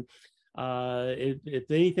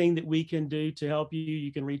If anything that we can do to help you,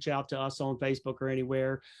 you can reach out to us on Facebook or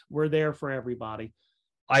anywhere. We're there for everybody.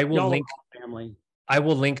 I will Y'all link. are family. I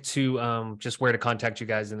will link to just where to contact you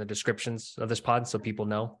guys in the descriptions of this pod, so people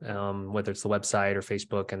know whether it's the website or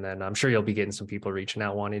Facebook. And then I'm sure you'll be getting some people reaching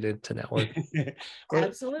out wanting to network.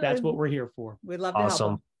 Absolutely. That's what we're here for. We'd love to help them.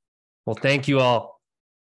 Awesome. Well, thank you all.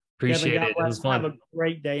 Kevin, Appreciate God it. It was bless. Have fun. a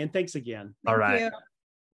great day, and thanks again. All Thank right. you.